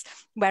space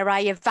where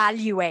I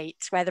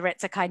evaluate whether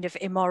it's a kind of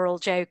immoral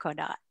joke or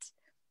not?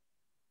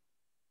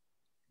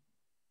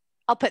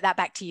 I'll put that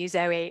back to you,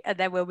 Zoe, and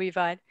then we'll move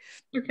on.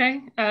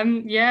 Okay.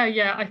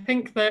 Yeah. I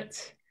think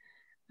that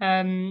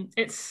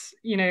it's,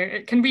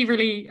 it can be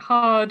really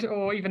hard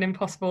or even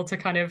impossible to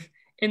kind of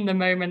in the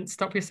moment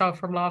stop yourself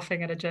from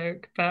laughing at a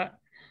joke. But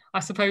I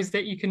suppose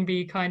that you can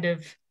be kind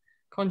of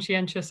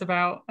conscientious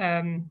about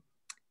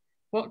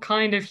what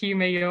kind of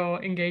humor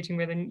you're engaging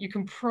with. And you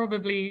can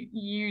probably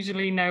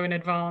usually know in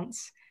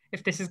advance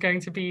if this is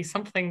going to be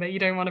something that you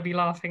don't want to be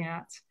laughing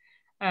at.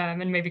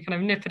 And maybe kind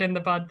of nip it in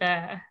the bud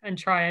there and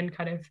try and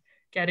kind of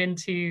get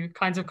into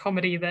kinds of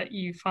comedy that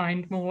you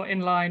find more in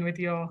line with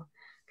your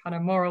kind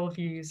of moral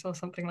views or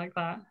something like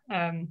that.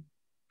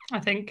 I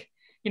think,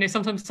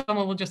 sometimes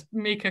someone will just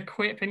make a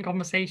quip in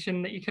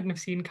conversation that you couldn't have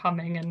seen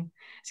coming, and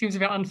it seems a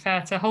bit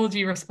unfair to hold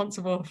you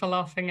responsible for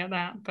laughing at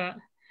that. But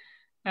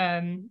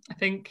I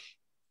think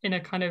in a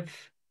kind of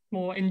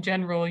more in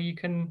general, you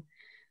can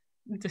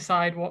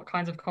decide what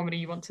kinds of comedy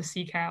you want to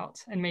seek out,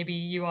 and maybe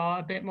you are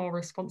a bit more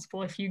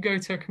responsible if you go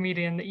to a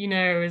comedian that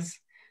is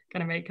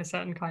going to make a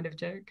certain kind of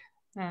joke.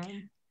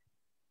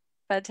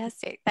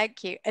 Fantastic,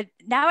 thank you.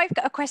 Now I've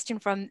got a question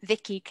from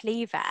Vicky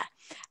Cleaver,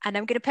 and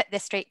I'm going to put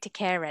this straight to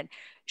Kieran.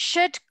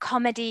 Should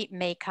comedy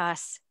make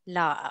us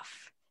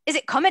laugh? Is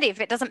it comedy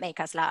if it doesn't make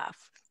us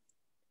laugh?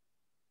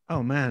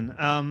 Oh man,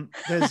 I'm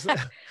going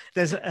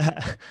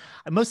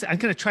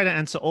to try to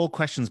answer all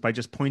questions by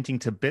just pointing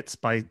to bits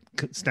by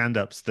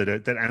stand-ups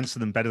that answer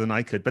them better than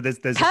I could. But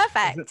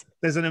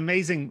there's an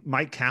amazing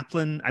Mike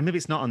Kaplan. Maybe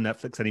it's not on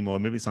Netflix anymore.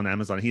 Maybe it's on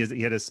Amazon.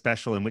 He had a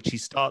special in which he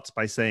starts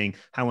by saying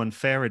how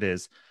unfair it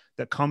is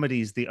that comedy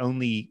is the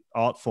only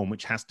art form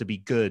which has to be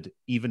good,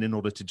 even in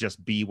order to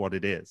just be what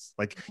it is.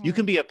 Like you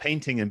can be a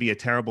painting and be a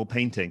terrible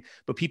painting,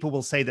 but people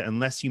will say that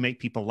unless you make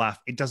people laugh,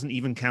 it doesn't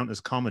even count as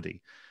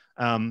comedy.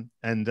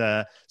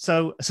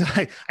 So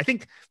I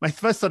think my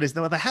first thought is,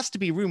 well, there has to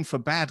be room for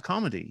bad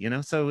comedy, you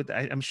know. So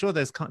I'm sure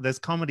there's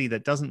comedy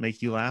that doesn't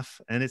make you laugh,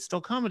 and it's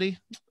still comedy,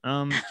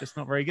 just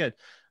not very good.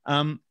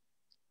 But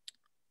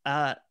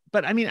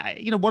I mean,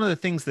 you know, one of the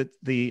things that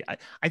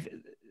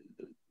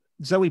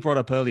Zoe brought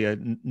up earlier,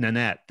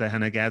 Nanette, the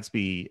Hannah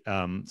Gadsby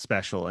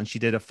special, and she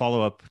did a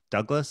follow-up,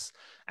 Douglas,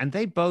 and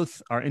they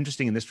both are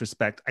interesting in this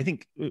respect. I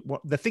think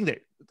the thing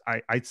that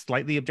I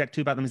slightly object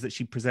to about them is that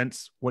she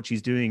presents what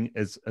she's doing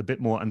as a bit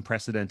more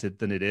unprecedented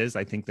than it is.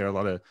 I think there are a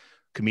lot of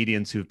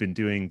comedians who've been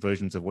doing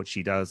versions of what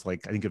she does.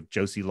 Like I think of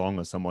Josie Long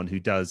or someone who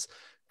does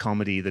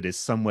comedy that is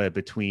somewhere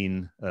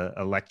between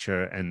a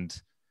lecture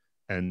and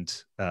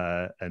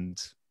a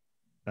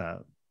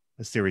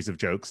series of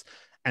jokes.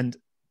 And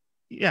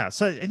yeah,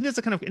 so I think there's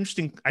a kind of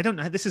interesting, I don't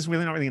know, this is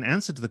really not really an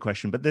answer to the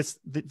question, but this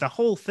the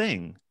whole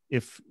thing,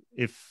 if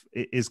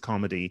it is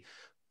comedy,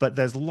 but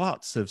there's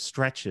lots of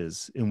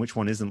stretches in which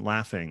one isn't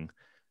laughing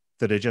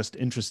that are just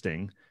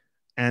interesting.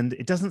 And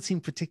it doesn't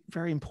seem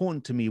very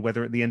important to me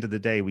whether at the end of the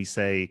day we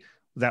say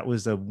that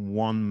was a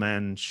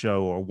one-man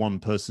show or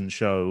one-person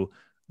show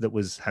that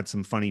had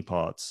some funny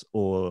parts,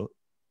 or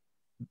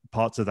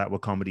parts of that were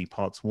comedy,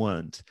 parts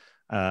weren't.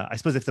 I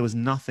suppose if there was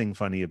nothing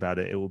funny about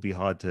it, it would be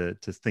hard to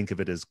think of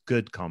it as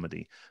good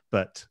comedy.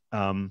 But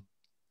I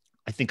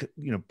think,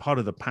 you know, part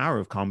of the power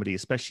of comedy,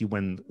 especially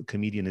when a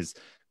comedian is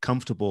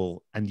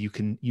comfortable and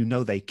you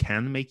know they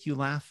can make you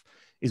laugh,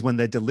 is when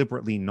they're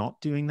deliberately not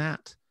doing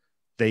that.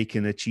 They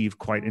can achieve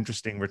quite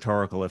interesting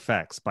rhetorical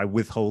effects by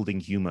withholding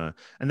humor.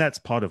 And that's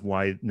part of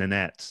why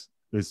Nanette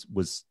is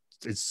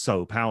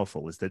so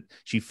powerful, is that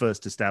she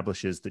first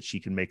establishes that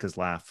she can make us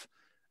laugh.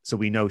 So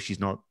we know she's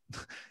not,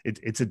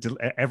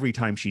 every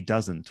time she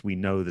doesn't, we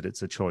know that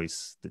it's a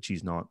choice that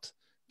she's not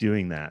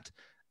doing that.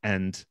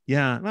 And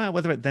yeah, well,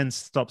 whether it then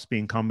stops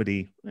being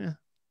comedy, I'm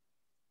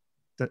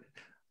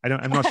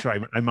not sure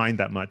I mind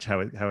that much how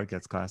it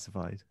gets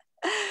classified.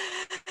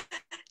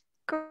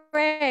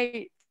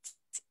 Great.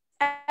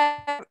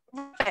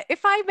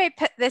 If I may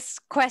put this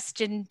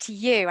question to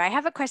you, I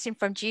have a question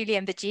from Julie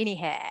and Virginie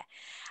here.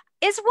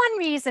 Is one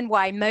reason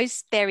why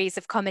most theories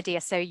of comedy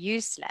are so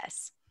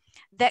useless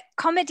that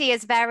comedy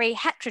is very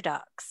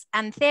heterodox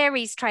and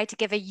theories try to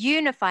give a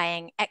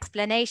unifying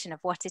explanation of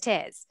what it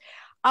is?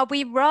 Are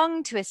we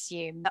wrong to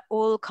assume that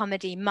all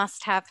comedy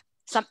must have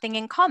something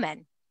in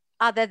common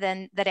other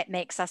than that it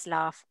makes us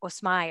laugh or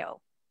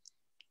smile?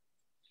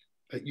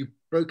 You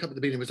broke up at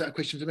the beginning. Was that a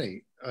question to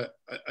me? I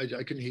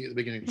couldn't hear you at the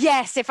beginning.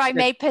 Yes, if I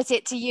may put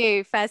it to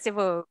you, first of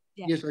all.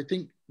 Yeah. Yes, I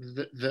think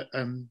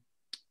that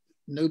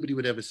nobody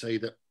would ever say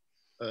that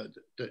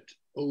that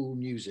all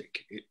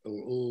music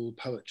or all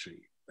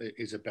poetry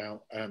is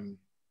about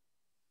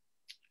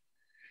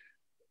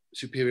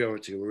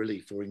superiority or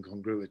relief or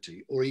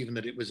incongruity, or even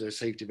that it was a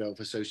safety valve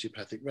for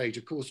sociopathic rage.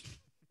 Of course,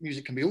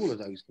 music can be all of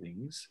those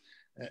things,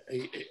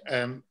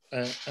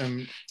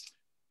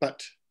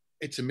 but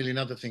it's a million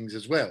other things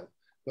as well.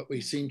 But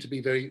we seem to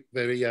be very,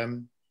 very,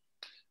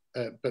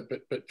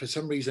 but for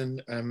some reason,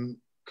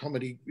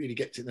 comedy really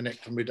gets in the neck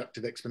from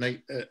reductive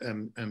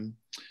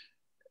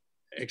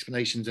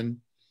explanations. And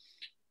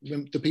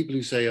when the people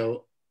who say,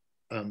 "Oh,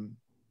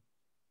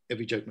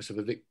 every joke must have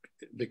a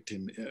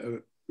victim,"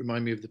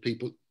 remind me of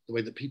the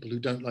way that people who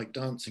don't like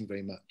dancing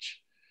very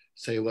much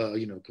say, "Well,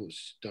 you know, of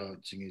course,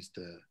 dancing is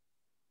the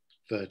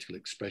vertical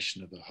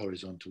expression of a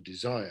horizontal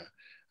desire."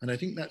 And I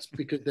think that's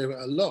because they're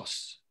at a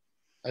loss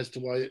as to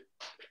why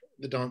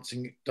the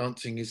dancing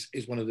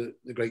is one of the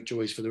great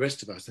joys for the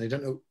rest of us. And they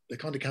don't know, they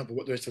can't account for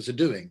what the rest of us are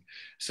doing.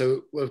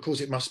 So, well, of course,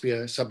 it must be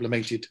a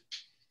sublimated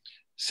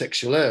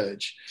sexual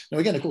urge. Now,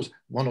 again, of course,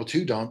 one or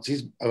two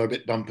dances are a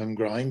bit bump and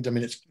grind. I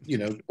mean, it's, you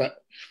know,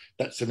 but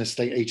that's an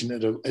estate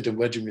agent at a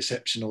wedding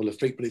reception or a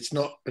freak, but it's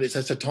not, but it's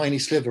a tiny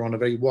sliver on a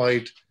very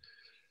wide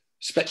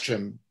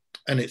spectrum.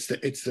 And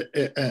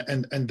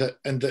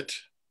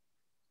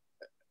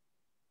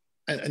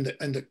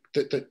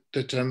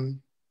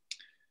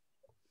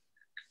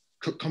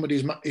comedy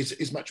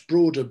is much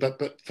broader,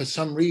 but for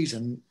some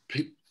reason,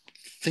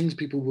 things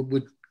people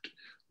would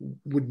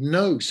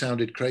know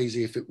sounded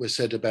crazy if it was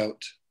said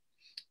about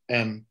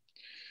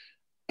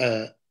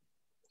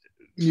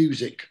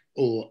music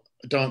or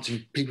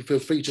dancing. People feel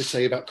free to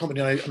say about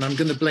comedy, and I'm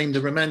going to blame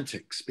the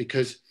Romantics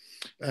because,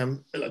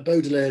 like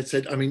Baudelaire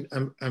said, I mean,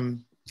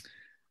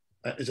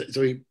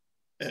 sorry,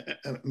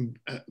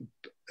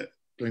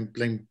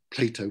 blame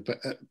Plato, but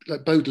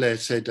like Baudelaire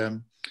said,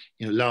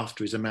 you know,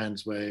 laughter is a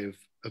man's way of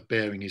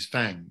bearing his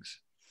fangs.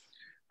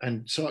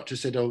 And Sartre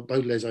said, oh,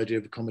 Baudelaire's idea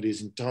of a comedy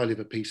is entirely of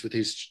a piece with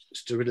his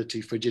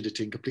sterility,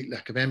 frigidity, and complete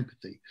lack of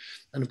empathy.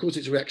 And of course,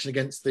 it's a reaction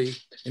against the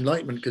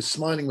Enlightenment, because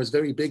smiling was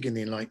very big in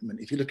the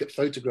Enlightenment. If you look at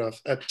portraits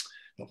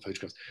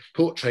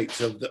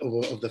of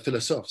the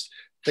philosophes,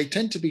 they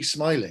tend to be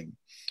smiling.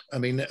 I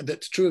mean,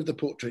 that's true of the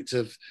portraits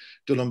of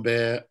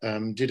D'Alembert,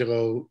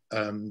 Diderot,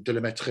 de la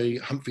Mettrie,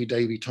 Humphrey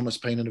Davy, Thomas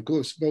Paine, and of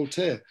course,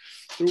 Voltaire.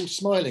 They're all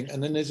smiling.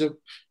 And then there's a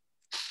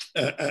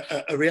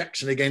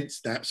reaction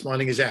against that.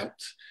 Smiling is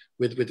out.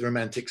 with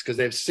romantics, because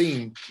they've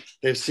seen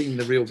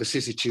the real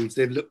vicissitudes.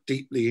 They've looked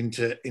deeply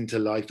into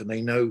life, and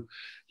they know,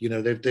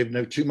 they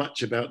know too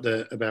much about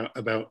the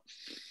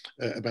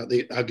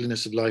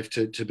ugliness of life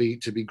to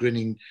be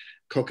grinning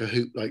cock a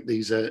hoop like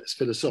these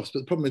philosophes. But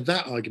the problem with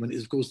that argument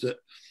is, of course, that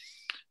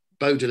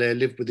Baudelaire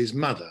lived with his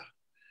mother,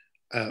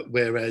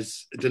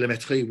 whereas de la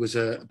Mettrie was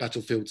a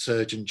battlefield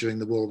surgeon during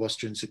the War of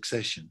Austrian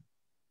Succession.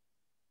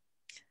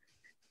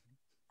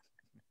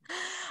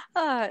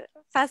 Oh,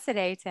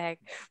 fascinating.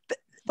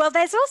 Well,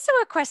 there's also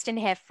a question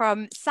here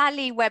from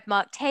Sally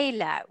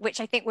Webmark-Taylor, which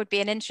I think would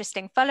be an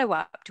interesting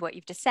follow-up to what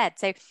you've just said.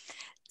 So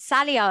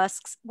Sally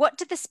asks, what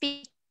do the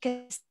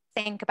speakers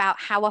think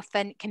about how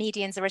often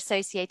comedians are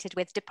associated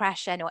with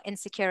depression or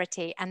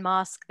insecurity and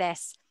mask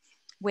this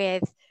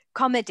with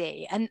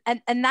comedy? And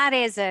that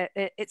is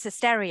it's a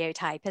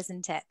stereotype,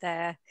 isn't it?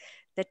 The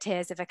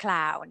tears of a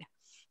clown.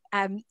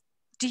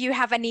 Do you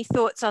have any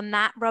thoughts on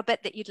that,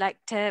 Robert, that you'd like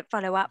to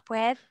follow up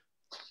with?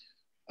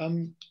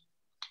 I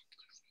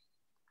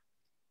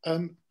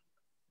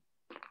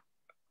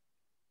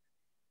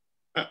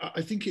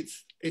think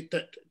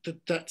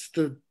that's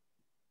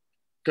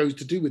goes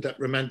to do with that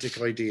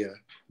romantic idea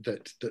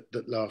that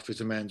laughter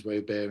is a man's way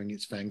of bearing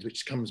its fangs,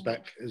 which comes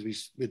back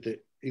with the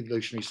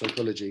evolutionary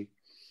psychology.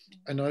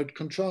 And I'd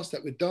contrast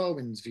that with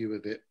Darwin's view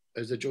of it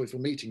as a joyful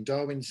meeting.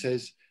 Darwin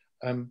says,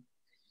 and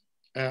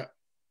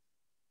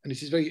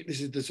this is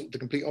the sort of the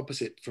complete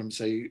opposite from,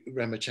 say,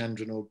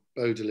 Ramachandran or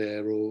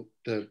Baudelaire, or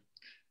the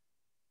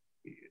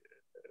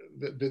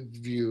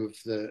view of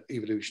the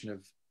evolution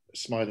of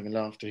smiling and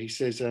laughter. He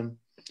says,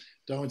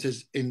 Darwin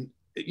says in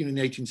the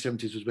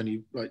 1870s was when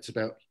he writes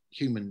about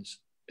humans'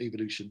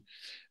 evolution,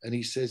 and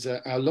he says,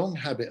 our long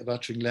habit of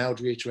uttering loud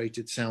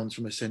reiterated sounds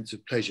from a sense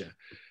of pleasure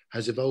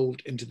has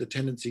evolved into the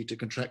tendency to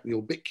contract the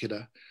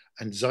orbicular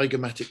and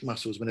zygomatic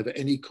muscles whenever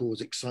any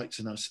cause excites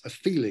in us a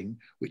feeling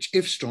which,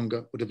 if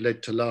stronger, would have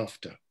led to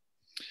laughter.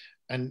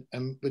 But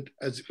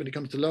when it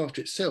comes to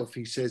laughter itself,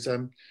 he says,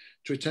 to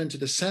return to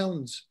the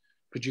sounds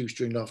produced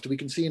during laughter, we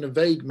can see in a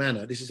vague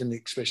manner, this is in the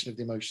expression of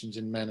the emotions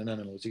in man and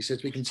animals, he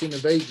says we can see in a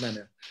vague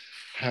manner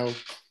how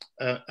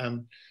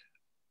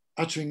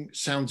uttering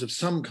sounds of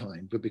some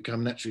kind would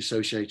become naturally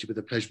associated with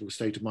a pleasurable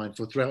state of mind,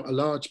 for throughout a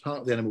large part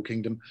of the animal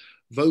kingdom,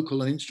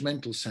 vocal and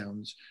instrumental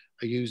sounds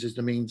are used as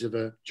the means of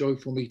a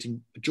joyful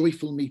meeting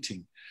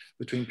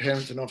between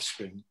parent and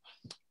offspring,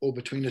 or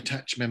between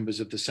attached members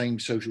of the same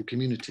social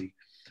community.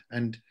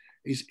 And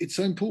it's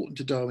so important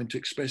to Darwin to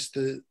express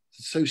the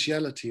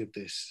sociality of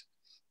this,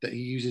 that he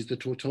uses the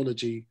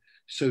tautology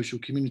social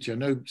community. I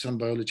know some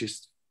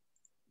biologists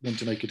want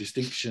to make a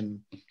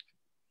distinction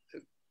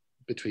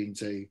between,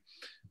 say,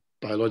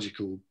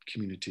 biological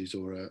communities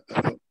or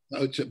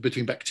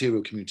between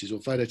bacterial communities or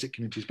phyletic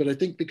communities, but I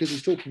think because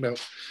he's talking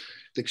about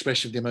the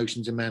expression of the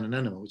emotions in man and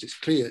animals, it's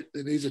clear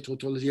that it is a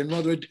tautology, and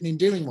rather an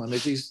endearing one,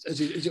 as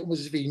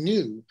almost as if he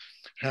knew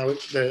how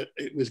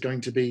it was going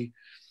to be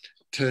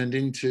turned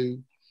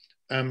into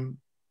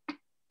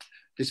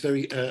this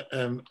very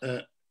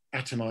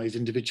atomized,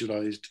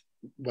 individualized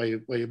way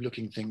of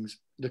looking at things.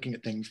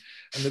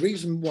 And the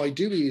reason why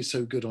Dewey is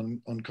so good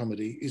on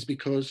comedy is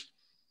because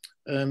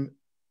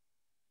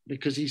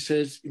he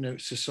says,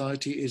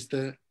 society is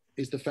the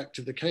fact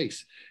of the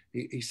case.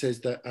 He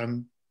says that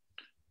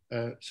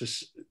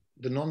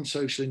the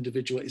non-social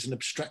individual is an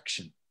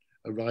abstraction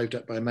arrived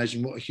at by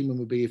imagining what a human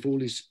would be if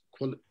all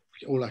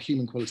our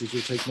human qualities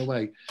were taken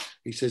away.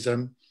 He says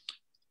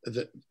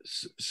that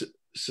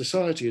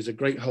society as a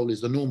great whole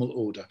is the normal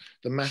order.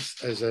 The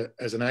mass as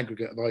an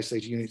aggregate of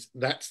isolated units,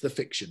 that's the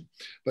fiction.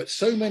 But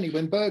so many,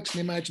 when Bergson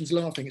imagines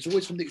laughing, it's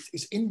always from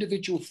this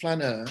individual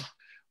flaneur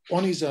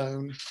on his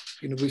own.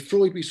 With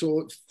Freud, we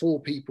saw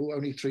 4 people,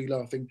 only 3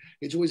 laughing.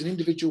 It's always an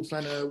individual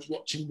flaneur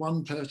watching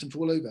one person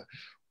fall over.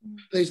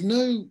 There's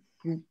no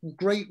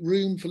great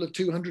room full of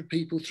 200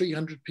 people,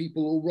 300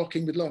 people, all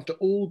rocking with laughter,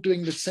 all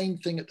doing the same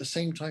thing at the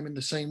same time in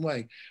the same way.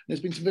 And there's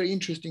been some very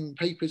interesting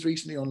papers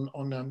recently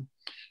on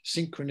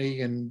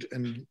synchrony and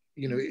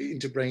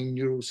interbrain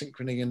neural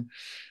synchrony, and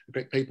a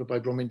great paper by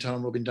Bromintar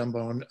and Robin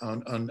Dunbar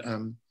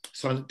on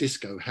silent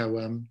disco, how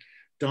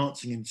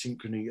dancing in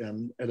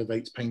synchrony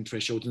elevates pain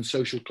thresholds and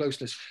social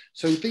closeness.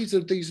 So these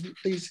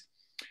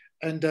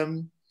and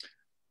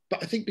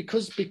but I think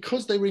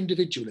because they were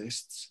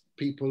individualists,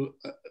 people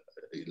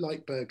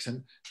like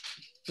Bergson,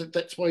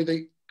 that's why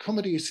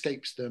comedy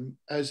escapes them,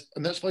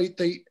 and that's why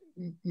he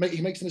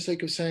makes the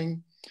mistake of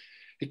saying,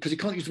 because he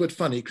can't use the word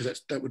funny,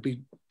 because that would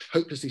be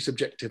hopelessly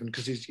subjective, and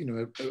because he's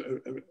a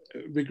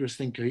rigorous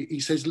thinker, he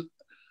says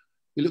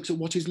he looks at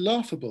what is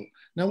laughable.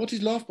 Now, what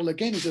is laughable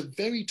again is a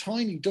very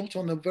tiny dot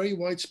on a very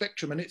wide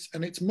spectrum, and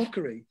it's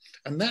mockery,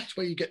 and that's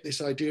where you get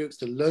this idea. It's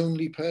the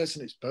lonely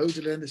person. It's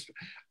Baudelaire, this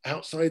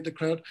outside the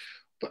crowd,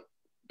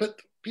 but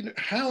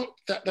how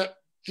that.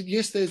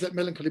 Yes, there's that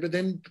melancholy, but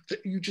then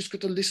you just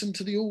got to listen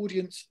to the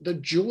audience, the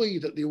joy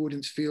that the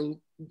audience feel.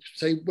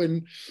 Say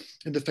when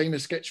in the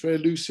famous sketch where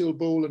Lucille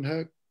Ball and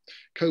her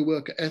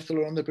co-worker Ethel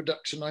are on the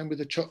production line with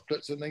the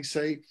chocolates, and they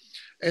say,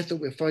 Ethel,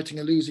 we're fighting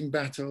a losing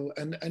battle.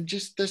 And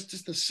just there's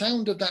just the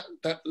sound of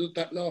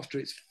that laughter.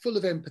 It's full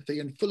of empathy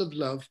and full of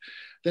love.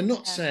 They're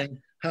not saying,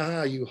 ha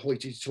ha, you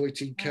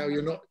hoity-toity cow,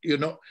 you're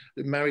not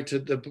married to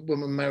the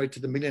woman married to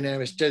the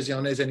millionairess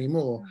Desiarnez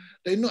anymore.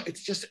 They're not,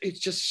 it's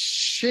just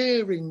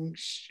sharing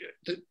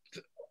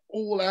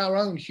all our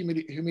own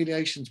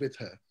humiliations with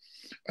her.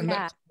 And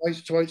that's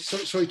why,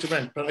 sorry to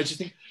rant, but I just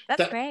think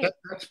that's great.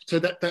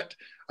 That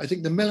I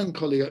think the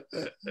melancholy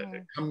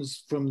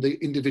comes from the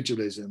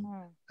individualism,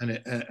 and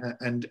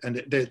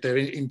they're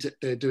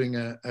doing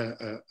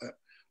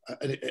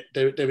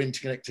they're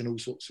interconnecting all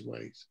sorts of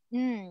ways.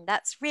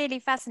 That's really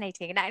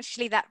fascinating, and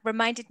actually that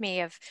reminded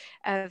me of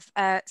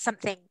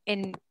something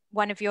in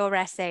one of your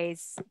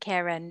essays,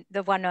 Kieran,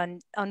 the one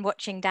on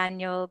watching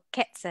Daniel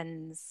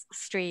Kitson's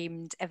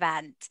streamed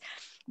event,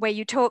 where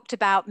you talked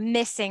about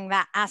missing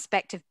that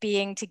aspect of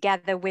being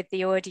together with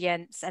the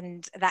audience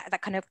and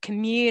that kind of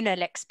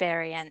communal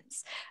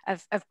experience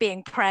of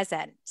being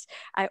present.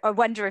 I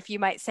wonder if you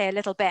might say a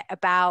little bit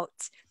about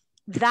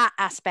that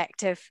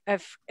aspect of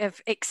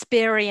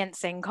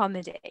experiencing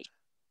comedy.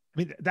 I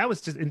mean, that was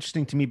just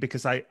interesting to me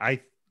because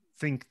I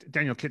think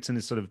Daniel Kitson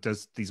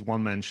does these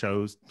one-man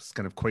shows,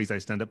 kind of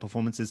quasi stand-up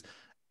performances.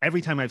 Every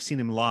time I've seen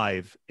him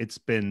live, it's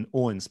been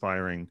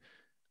awe-inspiring.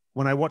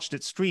 When I watched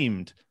it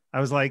streamed, I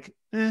was like,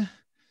 it's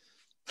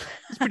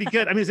pretty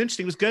good. I mean, it's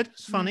interesting. It was good.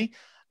 It's funny.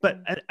 But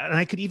and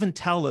I could even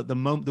tell at the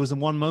moment, there was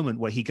one moment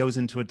where he goes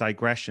into a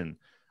digression.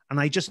 And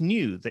I just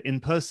knew that in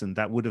person,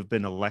 that would have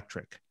been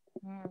electric.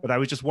 But I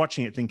was just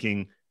watching it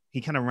thinking,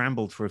 he kind of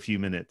rambled for a few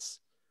minutes.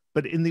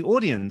 But in the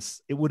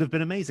audience, it would have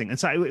been amazing. And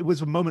so it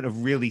was a moment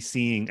of really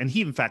seeing, and he,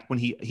 in fact, when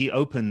he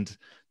opened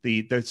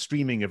the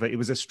streaming of it, it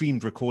was a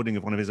streamed recording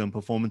of one of his own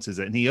performances.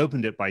 And he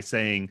opened it by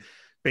saying,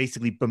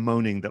 basically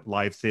bemoaning that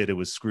live theater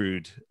was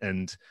screwed.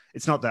 And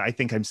it's not that I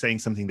think I'm saying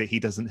something that he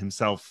doesn't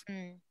himself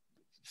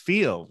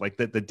feel, like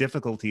the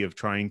difficulty of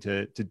trying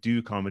to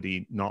do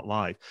comedy not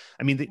live.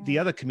 I mean, the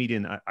other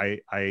comedian,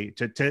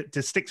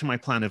 to stick to my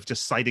plan of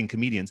just citing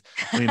comedians,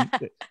 I mean,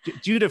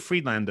 Judah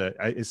Friedlander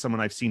is someone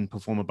I've seen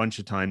perform a bunch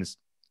of times,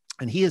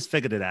 and he has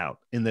figured it out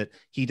in that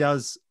he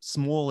does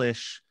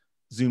smallish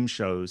Zoom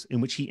shows in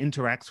which he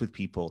interacts with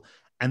people,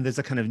 and there's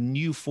a kind of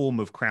new form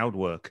of crowd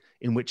work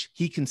in which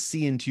he can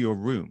see into your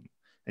room.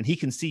 And he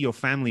can see your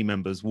family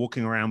members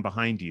walking around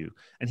behind you.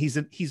 And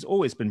he's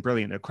always been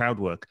brilliant at crowd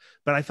work.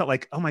 But I felt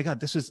like, oh my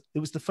God, it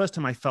was the first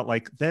time I felt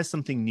like there's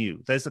something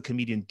new. There's a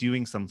comedian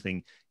doing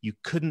something you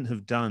couldn't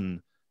have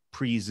done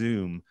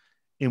pre-Zoom,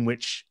 in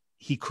which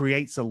he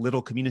creates a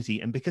little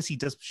community. And because he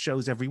does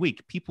shows every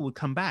week, people would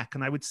come back,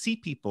 and I would see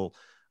people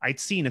I'd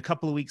seen a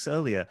couple of weeks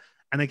earlier.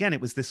 And again,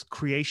 it was this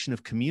creation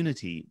of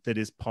community that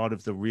is part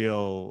of the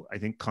real, I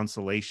think,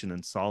 consolation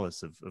and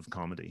solace of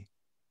comedy.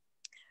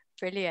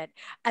 Brilliant.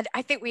 And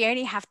I think we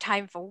only have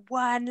time for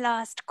one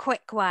last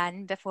quick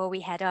one before we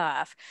head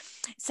off.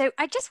 So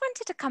I just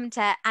wanted to come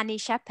to Annie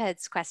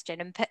Shepherd's question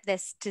and put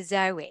this to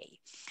Zoe.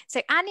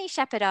 So Annie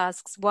Shepherd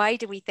asks, why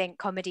do we think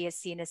comedy is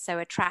seen as so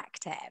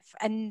attractive?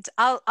 And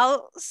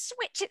I'll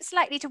switch it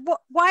slightly to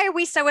why are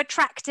we so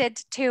attracted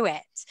to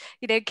it?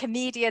 You know,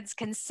 comedians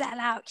can sell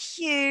out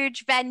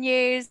huge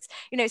venues.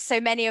 You know,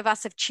 so many of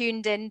us have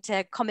tuned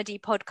into comedy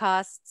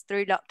podcasts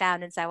through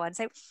lockdown and so on.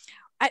 So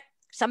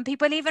some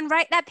people even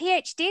write their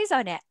PhDs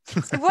on it.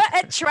 So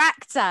what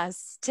attracts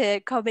us to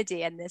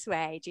comedy in this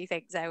way, do you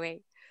think,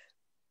 Zoe?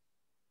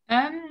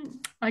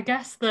 I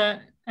guess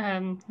that a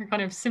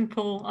kind of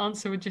simple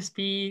answer would just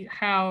be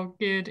how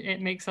good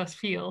it makes us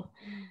feel.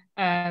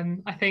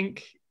 I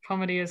think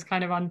comedy is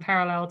kind of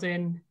unparalleled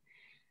in,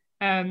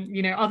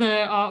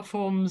 other art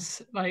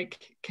forms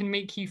like can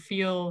make you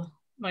feel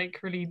like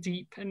really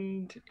deep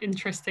and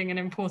interesting and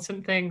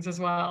important things as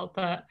well.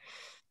 But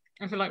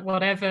I feel like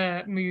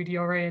whatever mood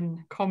you're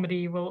in,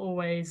 comedy will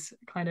always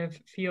kind of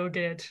feel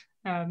good.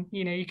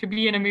 You could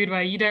be in a mood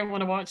where you don't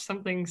want to watch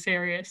something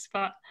serious,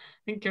 but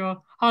I think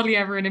you're hardly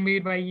ever in a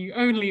mood where you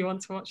only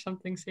want to watch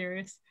something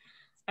serious.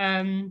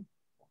 And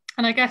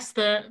I guess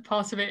that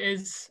part of it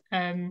is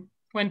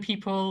when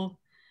people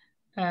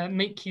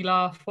make you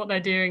laugh, what they're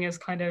doing is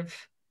kind of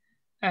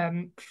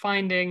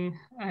finding,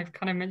 I've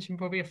kind of mentioned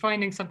before,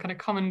 finding some kind of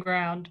common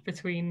ground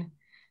between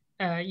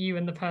you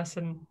and the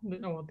person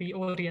or the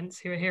audience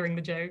who are hearing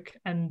the joke.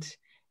 And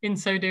in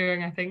so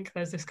doing, I think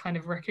there's this kind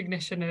of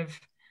recognition of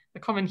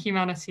the common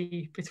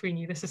humanity between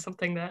you. This is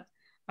something that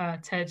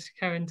Ted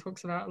Cohen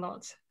talks about a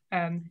lot,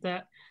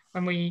 that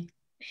when we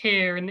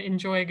hear and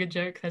enjoy a good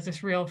joke, there's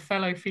this real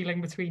fellow feeling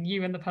between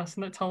you and the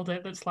person that told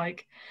it that's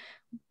like,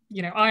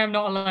 I am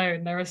not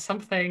alone. There is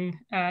something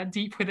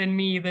deep within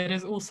me that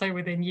is also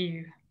within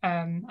you.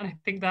 And I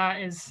think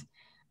that is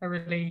a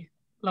really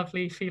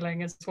lovely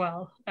feeling as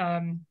well.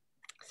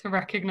 To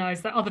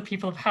recognize that other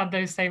people have had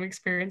those same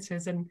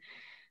experiences, and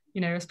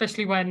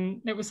especially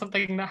when it was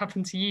something that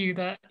happened to you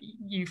that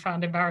you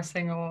found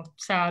embarrassing or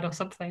sad or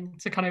something,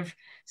 to kind of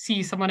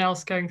see someone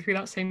else going through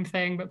that same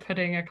thing but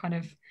putting a kind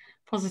of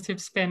positive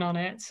spin on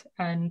it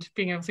and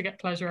being able to get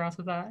pleasure out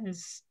of that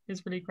is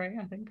really great,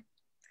 I think.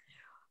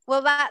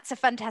 Well, that's a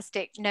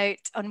fantastic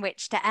note on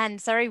which to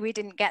end. Sorry, we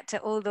didn't get to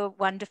all the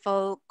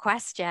wonderful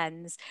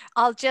questions.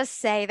 I'll just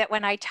say that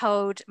when I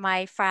told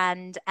my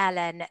friend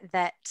Ellen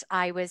that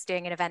I was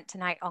doing an event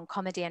tonight on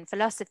comedy and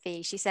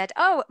philosophy, she said,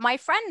 oh, my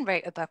friend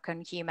wrote a book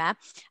on humour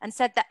and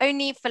said that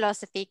only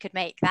philosophy could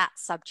make that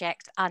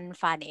subject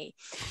unfunny.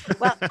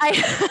 Well,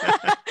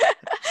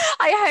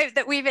 I hope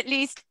that we've at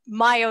least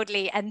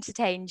mildly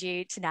entertained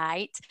you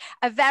tonight.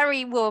 A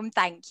very warm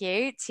thank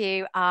you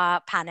to our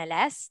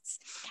panelists.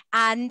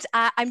 And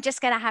I'm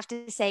just going to have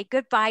to say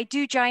goodbye.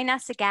 Do join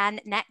us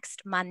again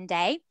next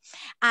Monday.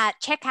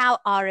 Check out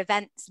our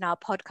events and our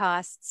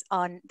podcasts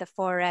on the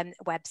Forum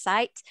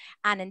website.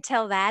 And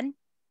until then,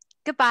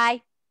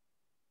 goodbye.